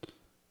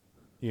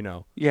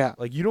 Yeah.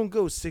 Like, you don't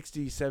go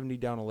 60, 70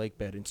 down a lake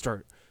bed and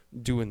start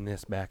doing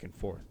this back and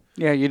forth.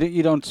 Yeah,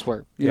 you don't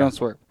swerve. You don't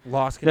swerve.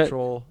 Lost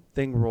control,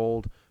 thing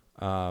rolled.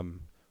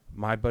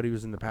 My buddy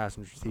was in the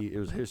passenger seat. It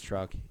was his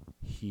truck.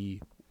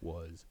 He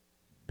was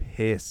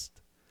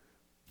pissed,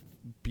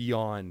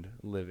 beyond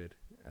livid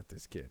at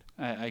this kid.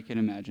 I can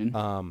imagine.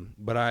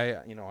 But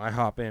I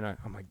hop in. I'm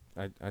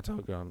like, I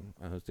told him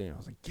I was dating. I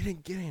was like,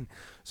 get in.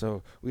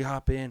 So we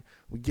hop in.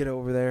 We get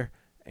over there,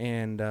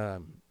 and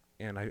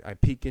I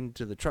peek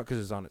into the truck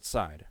because it's on its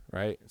side,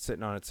 right? It's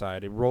sitting on its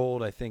side. It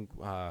rolled, I think,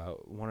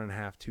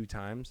 1.5, 2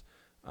 times.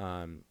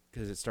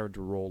 because it started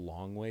to roll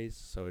long ways,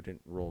 so it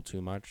didn't roll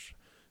too much.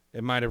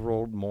 It might have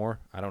rolled more,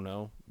 I don't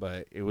know,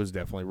 but it was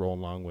definitely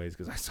rolling long ways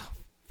because I saw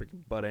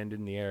freaking butt end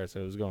in the air,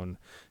 so it was going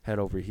head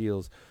over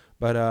heels.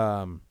 But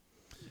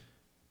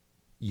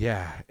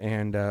yeah,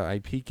 and I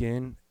peek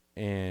in,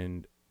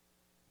 and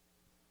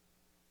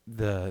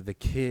the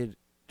kid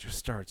just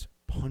starts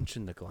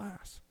punching the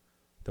glass,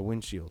 the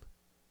windshield.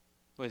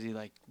 Was he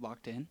like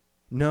locked in?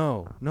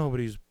 No, but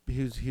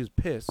he was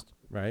pissed,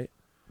 right?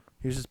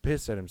 He was just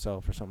pissed at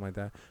himself or something like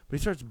that. But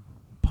he starts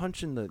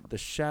punching the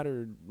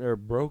shattered or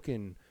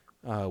broken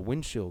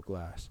windshield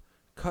glass,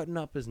 cutting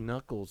up his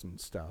knuckles and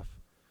stuff.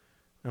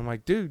 And I'm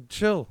like, dude,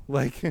 chill,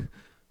 like,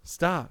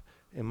 stop.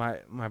 And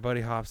my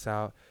buddy hops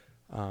out.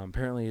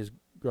 Apparently his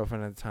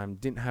girlfriend at the time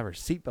didn't have her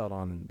seatbelt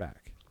on in the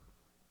back.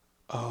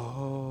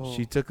 Oh.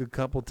 She took a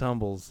couple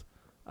tumbles,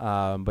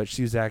 but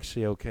she was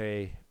actually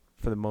okay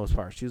for the most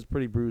part. She was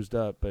pretty bruised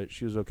up, but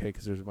she was okay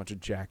because there's a bunch of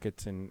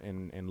jackets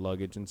and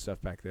luggage and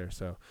stuff back there.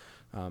 So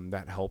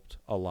that helped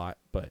a lot.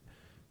 But,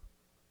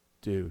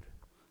 dude.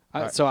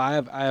 So I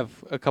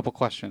have a couple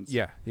questions.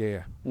 Yeah.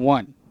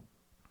 One,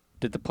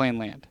 did the plane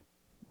land?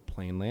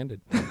 Plane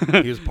landed.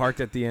 He was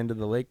parked at the end of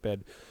the lake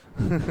bed.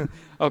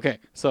 Okay,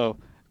 so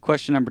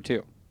question number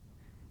 2.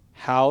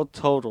 How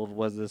totaled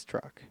was this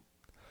truck?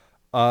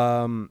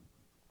 So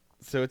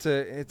it's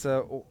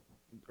a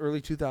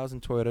early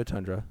 2000 Toyota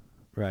Tundra,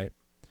 right?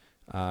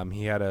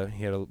 He had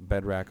a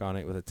bed rack on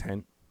it with a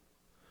tent.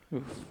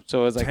 Oof.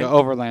 So it was like an Tent-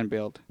 overland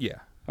build. Yeah.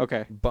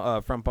 Okay.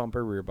 Front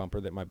bumper, rear bumper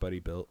that my buddy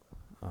built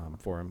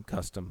for him,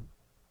 custom,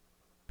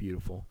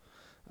 beautiful.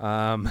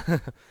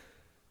 The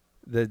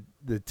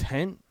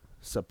tent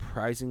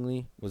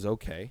surprisingly was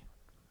okay.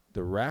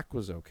 The rack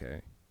was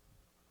okay,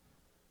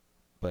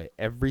 but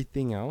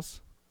everything else,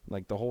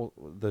 like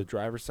the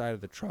driver's side of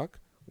the truck,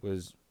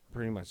 was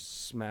pretty much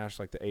smashed.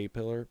 Like the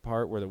A-pillar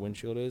part where the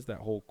windshield is, that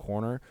whole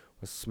corner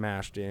was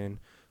smashed in.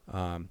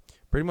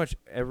 Pretty much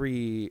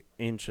every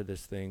inch of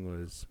this thing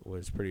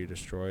was pretty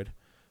destroyed.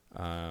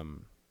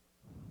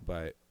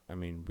 But I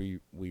mean,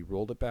 we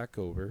rolled it back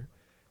over,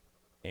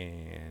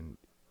 and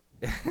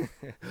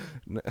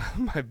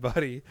my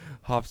buddy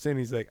hops in.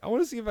 He's like, I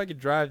want to see if I could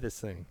drive this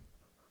thing.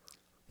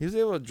 He was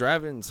able to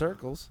drive it in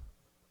circles.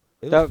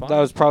 That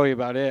was probably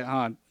about it,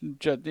 huh?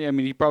 I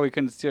mean, he probably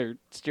couldn't steer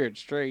it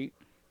straight.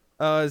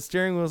 His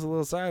steering wheel's a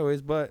little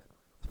sideways, but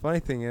the funny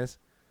thing is,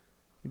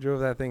 he drove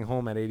that thing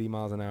home at 80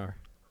 miles an hour.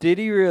 Did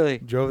he really?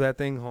 Drove that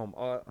thing home.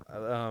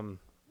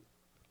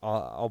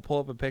 I'll pull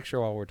up a picture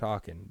while we're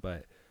talking,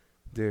 but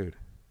dude,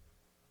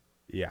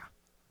 yeah,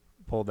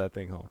 pulled that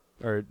thing home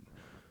or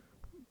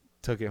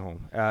took it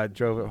home.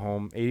 Drove it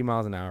home 80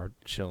 miles an hour,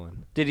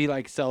 chilling. Did he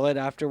like sell it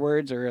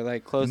afterwards or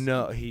like close?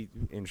 No,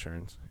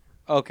 insurance.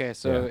 Okay,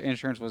 so Yeah.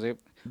 insurance was it?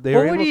 They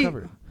What were would able to he-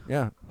 cover it.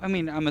 Yeah. I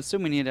mean, I'm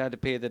assuming he'd had to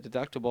pay the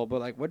deductible,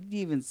 but like, what did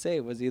he even say?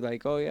 Was he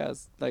like, "Oh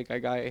yes, like I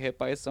got hit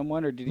by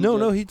someone," or did he?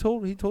 No. He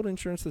told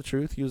insurance the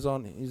truth. He's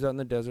out in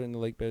the desert in the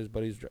lake bed. His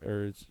buddy's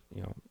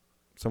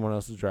someone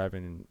else is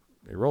driving, and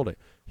they rolled it.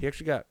 He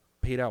actually got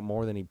paid out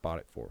more than he bought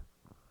it for.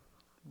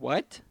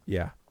 What?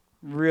 Yeah.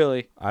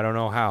 Really? I don't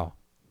know how.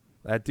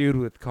 That dude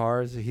with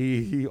cars,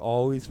 he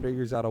always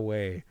figures out a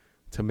way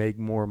to make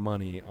more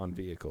money on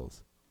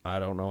vehicles. I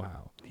don't know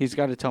how. He's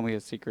got to tell me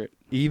his secret.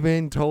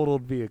 Even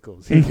totaled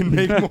vehicles, he can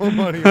make more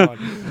money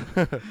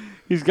on.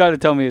 He's got to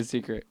tell me his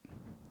secret.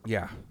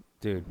 Yeah,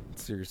 dude,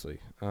 seriously.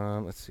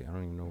 Let's see. I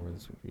don't even know where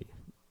this would be.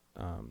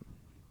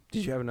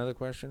 Did you have another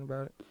question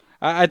about it?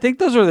 I think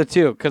those were the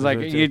two, because Those like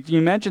were the two.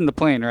 you mentioned the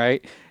plane,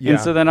 right? Yeah.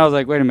 And so then I was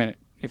like, wait a minute.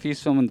 If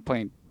he's filming the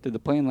plane, did the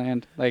plane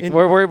land? Like, And-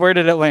 where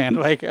did it land?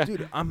 Like,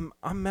 Dude, I'm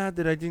mad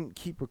that I didn't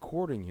keep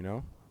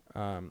recording.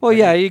 well,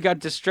 yeah, you got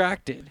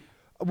distracted.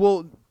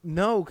 Well,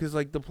 no, because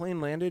like the plane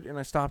landed and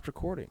I stopped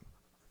recording,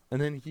 and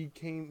then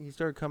he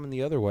started coming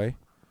the other way,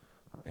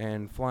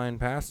 and flying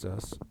past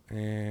us,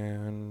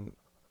 and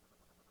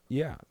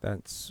yeah,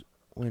 that's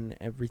when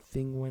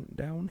everything went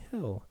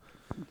downhill.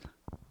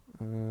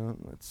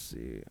 Let's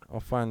see.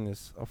 I'll find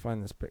this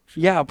picture.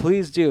 Yeah,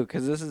 please do,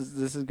 because this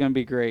is gonna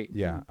be great.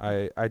 Yeah,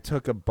 I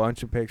took a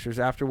bunch of pictures.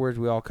 Afterwards,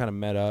 we all kind of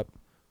met up.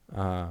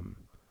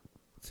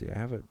 Let's see.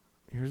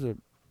 Here's a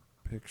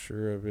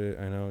picture of it.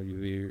 I know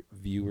you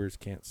viewers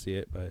can't see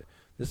it, but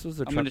this was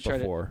the I'm truck gonna try to-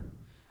 before.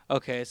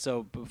 Okay,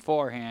 so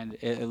beforehand,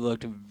 it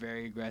looked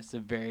very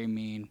aggressive, very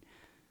mean,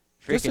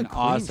 Just a freaking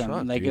clean awesome.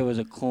 truck, Like dude. it was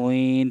a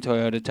clean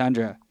Toyota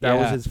Tundra. That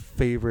Yeah. was his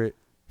favorite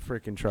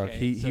freaking truck.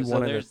 Okay, He so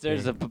wanted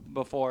there's a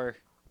before.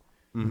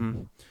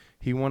 Mm-hmm.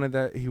 He wanted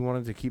that. He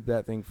wanted to keep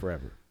that thing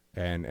forever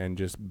and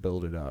just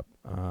build it up.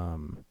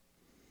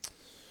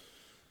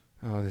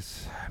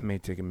 This may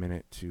take a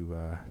minute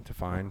to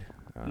find.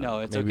 No,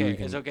 it's maybe we okay.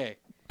 can It's okay.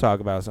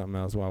 Talk about something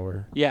else while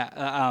we're.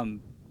 Yeah.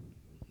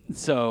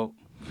 So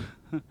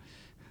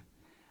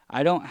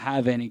I don't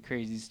have any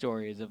crazy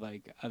stories of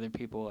like other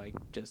people like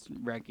just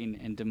wrecking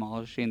and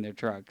demolishing their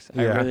trucks.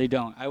 I Yeah. really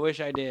don't. I wish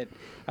I did.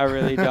 I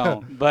really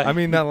don't. But I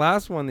mean, that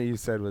last one that you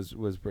said was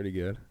pretty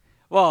good.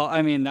 well,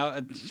 I mean,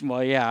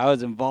 yeah, I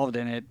was involved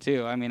in it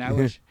too. I mean,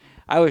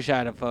 I wish I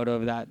had a photo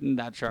of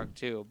that truck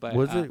too. But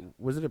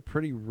Was it a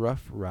pretty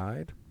rough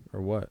ride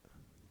or what?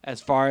 as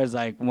far as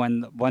like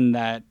when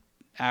that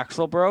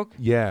axle broke,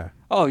 Yeah.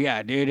 oh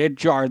yeah, dude, it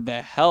jarred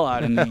the hell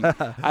out of me.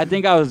 I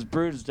think I was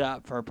bruised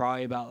up for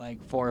probably about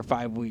like 4 or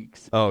 5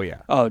 weeks. Oh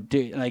yeah. Oh,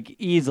 dude, like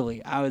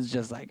easily. I was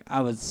just like,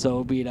 I was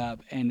so beat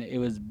up, and it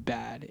was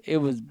bad. It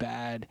was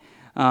bad.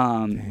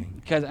 Dang.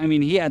 Because I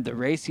mean, he had the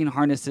racing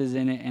harnesses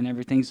in it and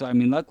everything. So I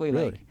mean, luckily,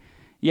 Really? like,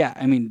 yeah,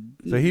 I mean,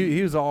 So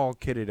he was all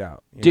kitted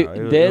out. You know,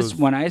 dude, it this was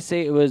when I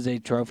say it was a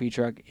trophy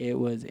truck, it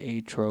was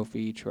a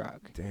trophy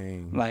truck.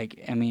 dang.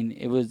 Like, I mean,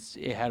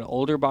 it had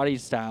older body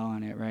style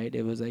on it, right?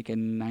 It was like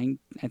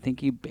I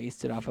think he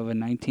based it off of a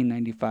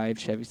 1995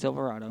 Chevy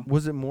Silverado.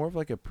 Was it more of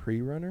like a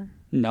pre-runner?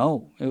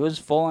 No, it was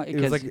full on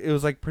because It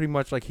was like pretty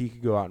much like he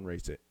could go out and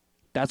race it.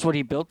 that's what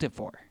he built it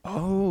for.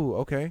 Oh,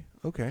 okay.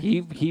 Okay.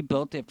 He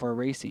built it for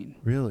racing.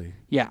 Really?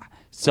 Yeah.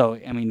 So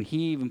I mean, he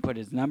even put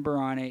his number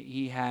on it.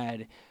 He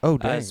had Oh,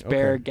 dang.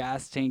 spare Okay.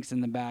 gas tanks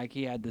in the back.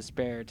 He had the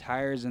spare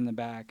tires in the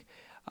back.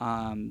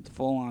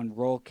 Full on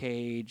roll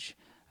cage,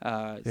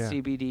 Yeah.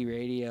 CBD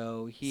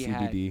radio. He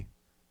had. CBD.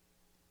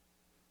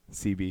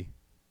 CB.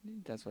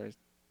 That's what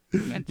I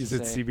meant to You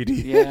said say.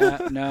 CBD.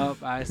 Yeah. No,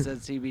 I said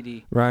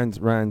CBD. Ryan's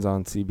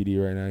on CBD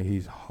right now.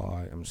 He's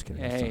hot. I'm just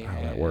kidding. That's Hey, not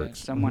how that hey, works.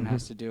 someone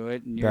has to do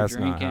it, and you're That's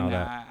not drinking.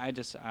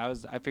 how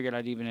I figured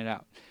I'd even it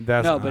out.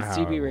 That's No, not but how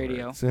CB it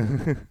radio. works.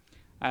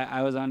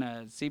 I was on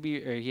a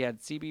CB, or he had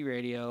CB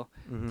radio,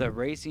 Mhm. the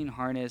racing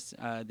harness,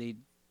 the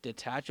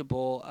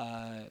detachable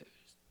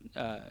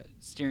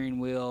steering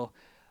wheel,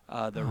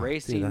 the Oh,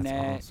 racing dude, that's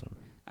net. awesome.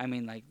 I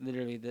mean, like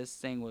literally, this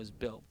thing was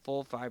built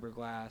full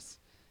fiberglass,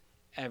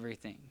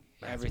 everything,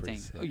 That's everything.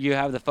 pretty sick. You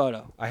have the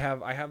photo. I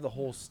have the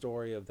whole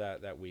story of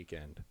that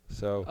weekend.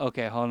 So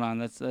Okay, hold on.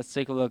 Let's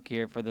take a look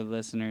here for the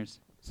listeners.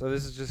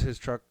 this is just his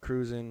truck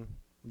cruising.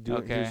 He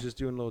Okay. was just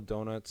doing little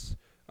donuts.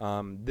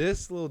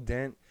 This little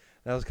dent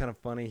that was kind of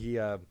funny. He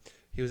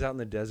was out in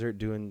the desert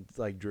doing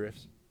like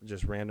drifts,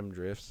 just random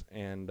drifts,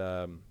 and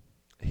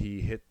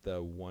he hit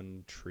the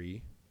one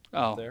tree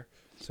Oh, up there.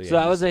 So so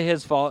that was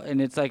his fault, and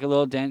it's like a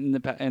little dent in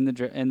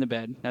the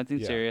bed. Nothing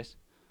Yeah. serious.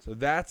 So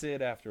that's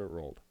it after it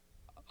rolled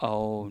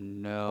Oh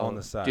no, on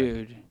the side.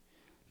 dude,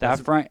 That's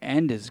that front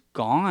end is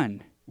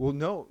gone. Well,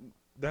 no,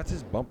 that's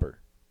his bumper.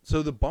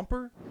 So the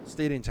bumper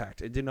stayed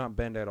intact. It did not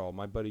bend at all.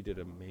 My buddy did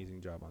an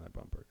amazing job on that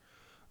bumper.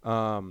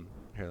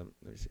 Here,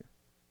 let me see.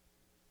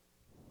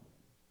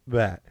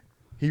 That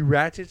he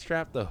ratchet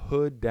strapped the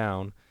hood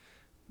down.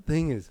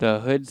 Thing is,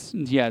 The hood's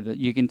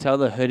you can tell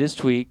the hood is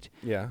tweaked,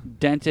 yeah,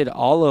 dented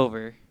all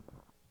over,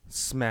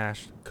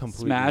 smashed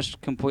completely,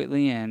 smashed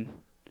completely in.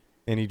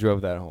 and he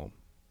drove that home.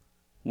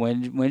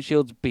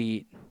 Windshield's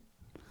beat.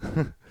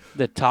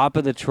 The top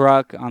of the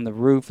truck on the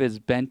roof is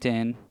bent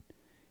in,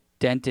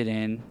 dented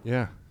in.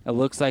 Yeah, It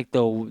looks like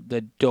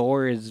the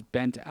door is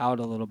bent out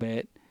a little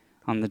bit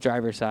on the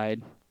driver's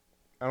side.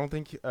 I don't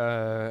think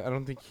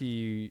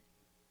he.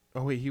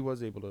 Oh wait, he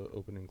was able to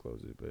open and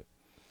close it, but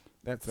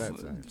that's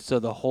So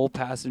the whole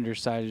passenger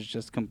side is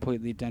just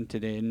completely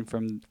dented in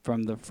from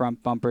the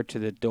front bumper to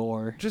the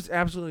door. just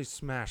absolutely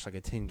smashed like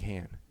a tin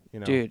can. You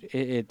know, Dude,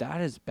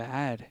 that is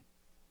bad.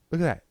 look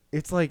at that.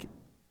 It's like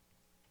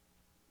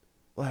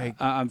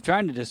I'm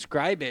trying to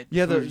describe it.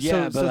 yeah, but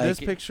so like, this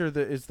picture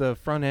is the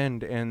front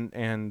end,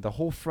 and the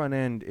whole front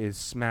end is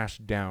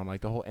smashed down, like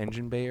the whole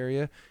engine bay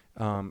area.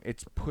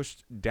 It's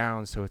pushed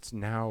down, so it's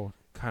now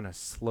kind of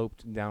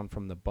sloped down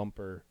from the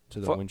bumper to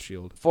the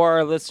windshield. For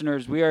our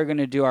listeners, we are going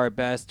to do our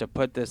best to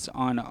put this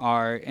on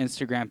our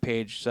Instagram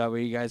page so that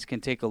way you guys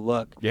can take a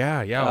look.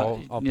 Yeah,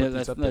 I'll put this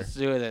let's up there. let's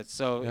do this.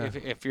 So Yeah.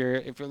 if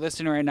you're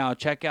listening right now,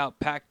 check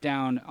out Pack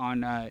Down on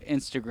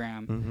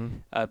Instagram. Mm-hmm.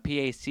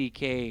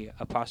 PACK_D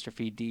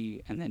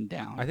and then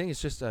down. I think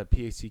it's just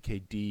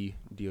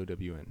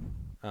PACKDDOWN.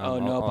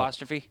 No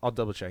apostrophe. I'll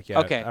double check. Yeah.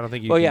 Okay. I don't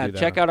think you. Well, can yeah. do that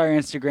Check on- out our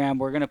Instagram.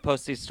 We're gonna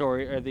post these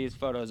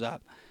photos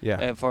up.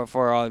 Yeah.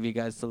 For all of you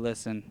guys to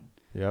listen.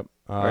 Yep.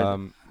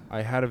 Or-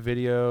 I had a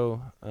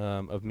video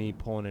of me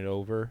pulling it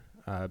over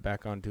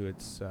back onto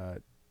its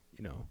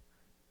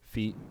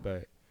feet,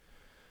 but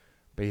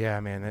yeah,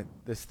 man,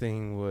 this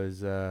thing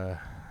was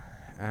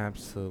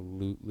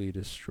absolutely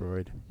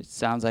destroyed. It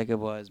sounds like it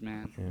was,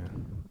 man. Yeah.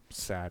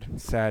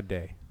 Sad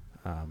day.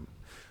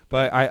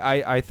 But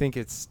I think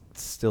it's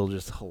still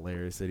just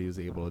hilarious that he was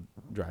able to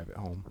drive it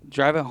home.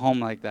 Drive it home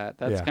like that.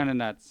 That's Yeah. kind of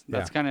nuts.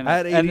 That's Yeah. kind of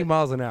nuts. At 80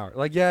 miles an hour.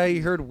 Like, yeah, he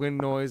heard wind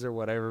noise or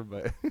whatever,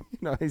 but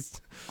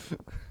he's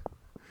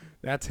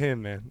that's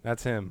him, man.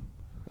 That's him.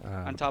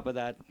 On top of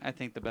that, I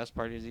think the best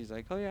part is he's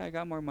like, "Oh yeah, I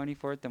got more money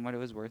for it than what it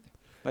was worth."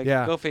 Like,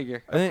 Yeah. go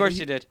figure. I think Of course he-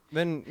 you did.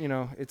 Then,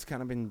 it's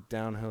kind of been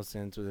downhill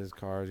since with his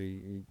cars.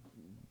 He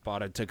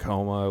bought a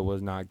Tacoma. It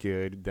was not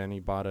good. Then he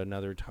bought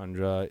another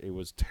Tundra. It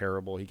was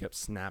terrible. He kept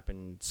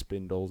snapping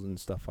spindles and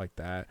stuff like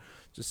that.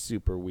 Just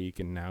super weak.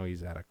 And now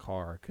he's at a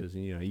car because,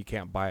 you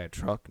can't buy a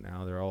truck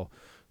now. They're all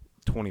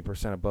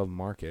 20% above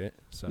market.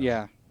 So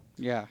Yeah.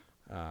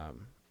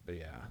 But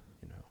yeah,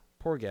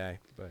 poor guy.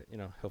 But,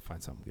 he'll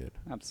find something good.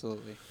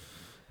 Absolutely.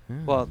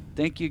 Yeah. Well,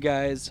 thank you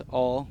guys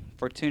all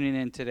for tuning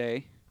in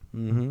today.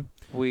 Mm-hmm.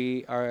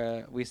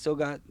 We still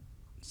got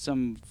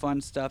some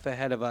fun stuff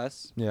ahead of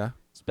us. Yeah.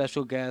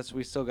 Special guests.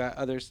 We still got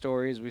other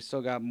stories. We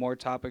still got more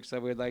topics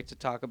that we'd like to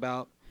talk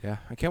about. Yeah.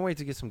 I can't wait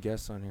to get some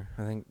guests on here.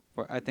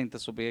 I think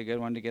this will be a good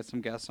one to get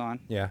some guests on.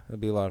 Yeah, it'll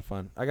be a lot of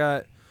fun. I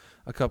got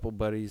a couple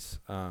buddies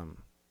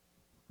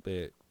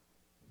that,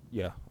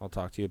 yeah, I'll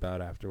talk to you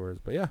about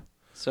afterwards. But yeah.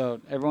 So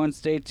everyone,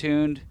 stay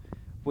tuned.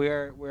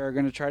 We're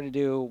going to try to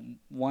do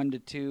 1 to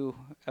 2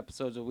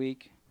 episodes a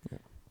week,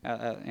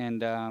 Yeah.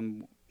 and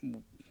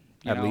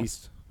At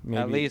least.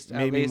 Maybe,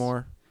 at least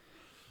more.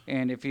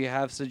 And if you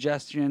have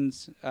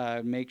suggestions,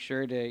 make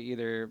sure to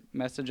either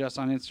message us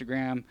on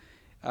Instagram.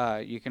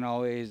 You can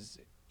always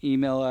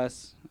email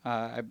us.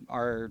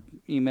 Our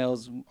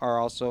emails are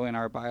also in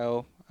our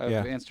bio of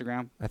Yeah.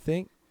 Instagram. I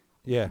think.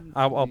 Yeah,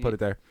 I'll put it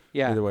there.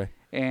 Yeah. Either way.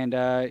 And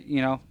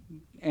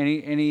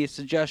any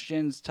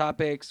suggestions,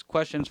 topics,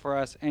 questions for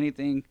us,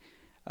 anything,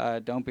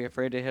 don't be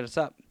afraid to hit us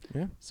up.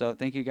 Yeah. So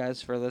thank you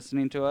guys for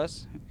listening to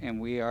us,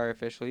 and we are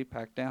officially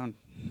packed down.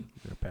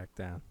 We're back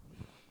down.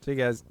 See you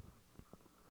guys.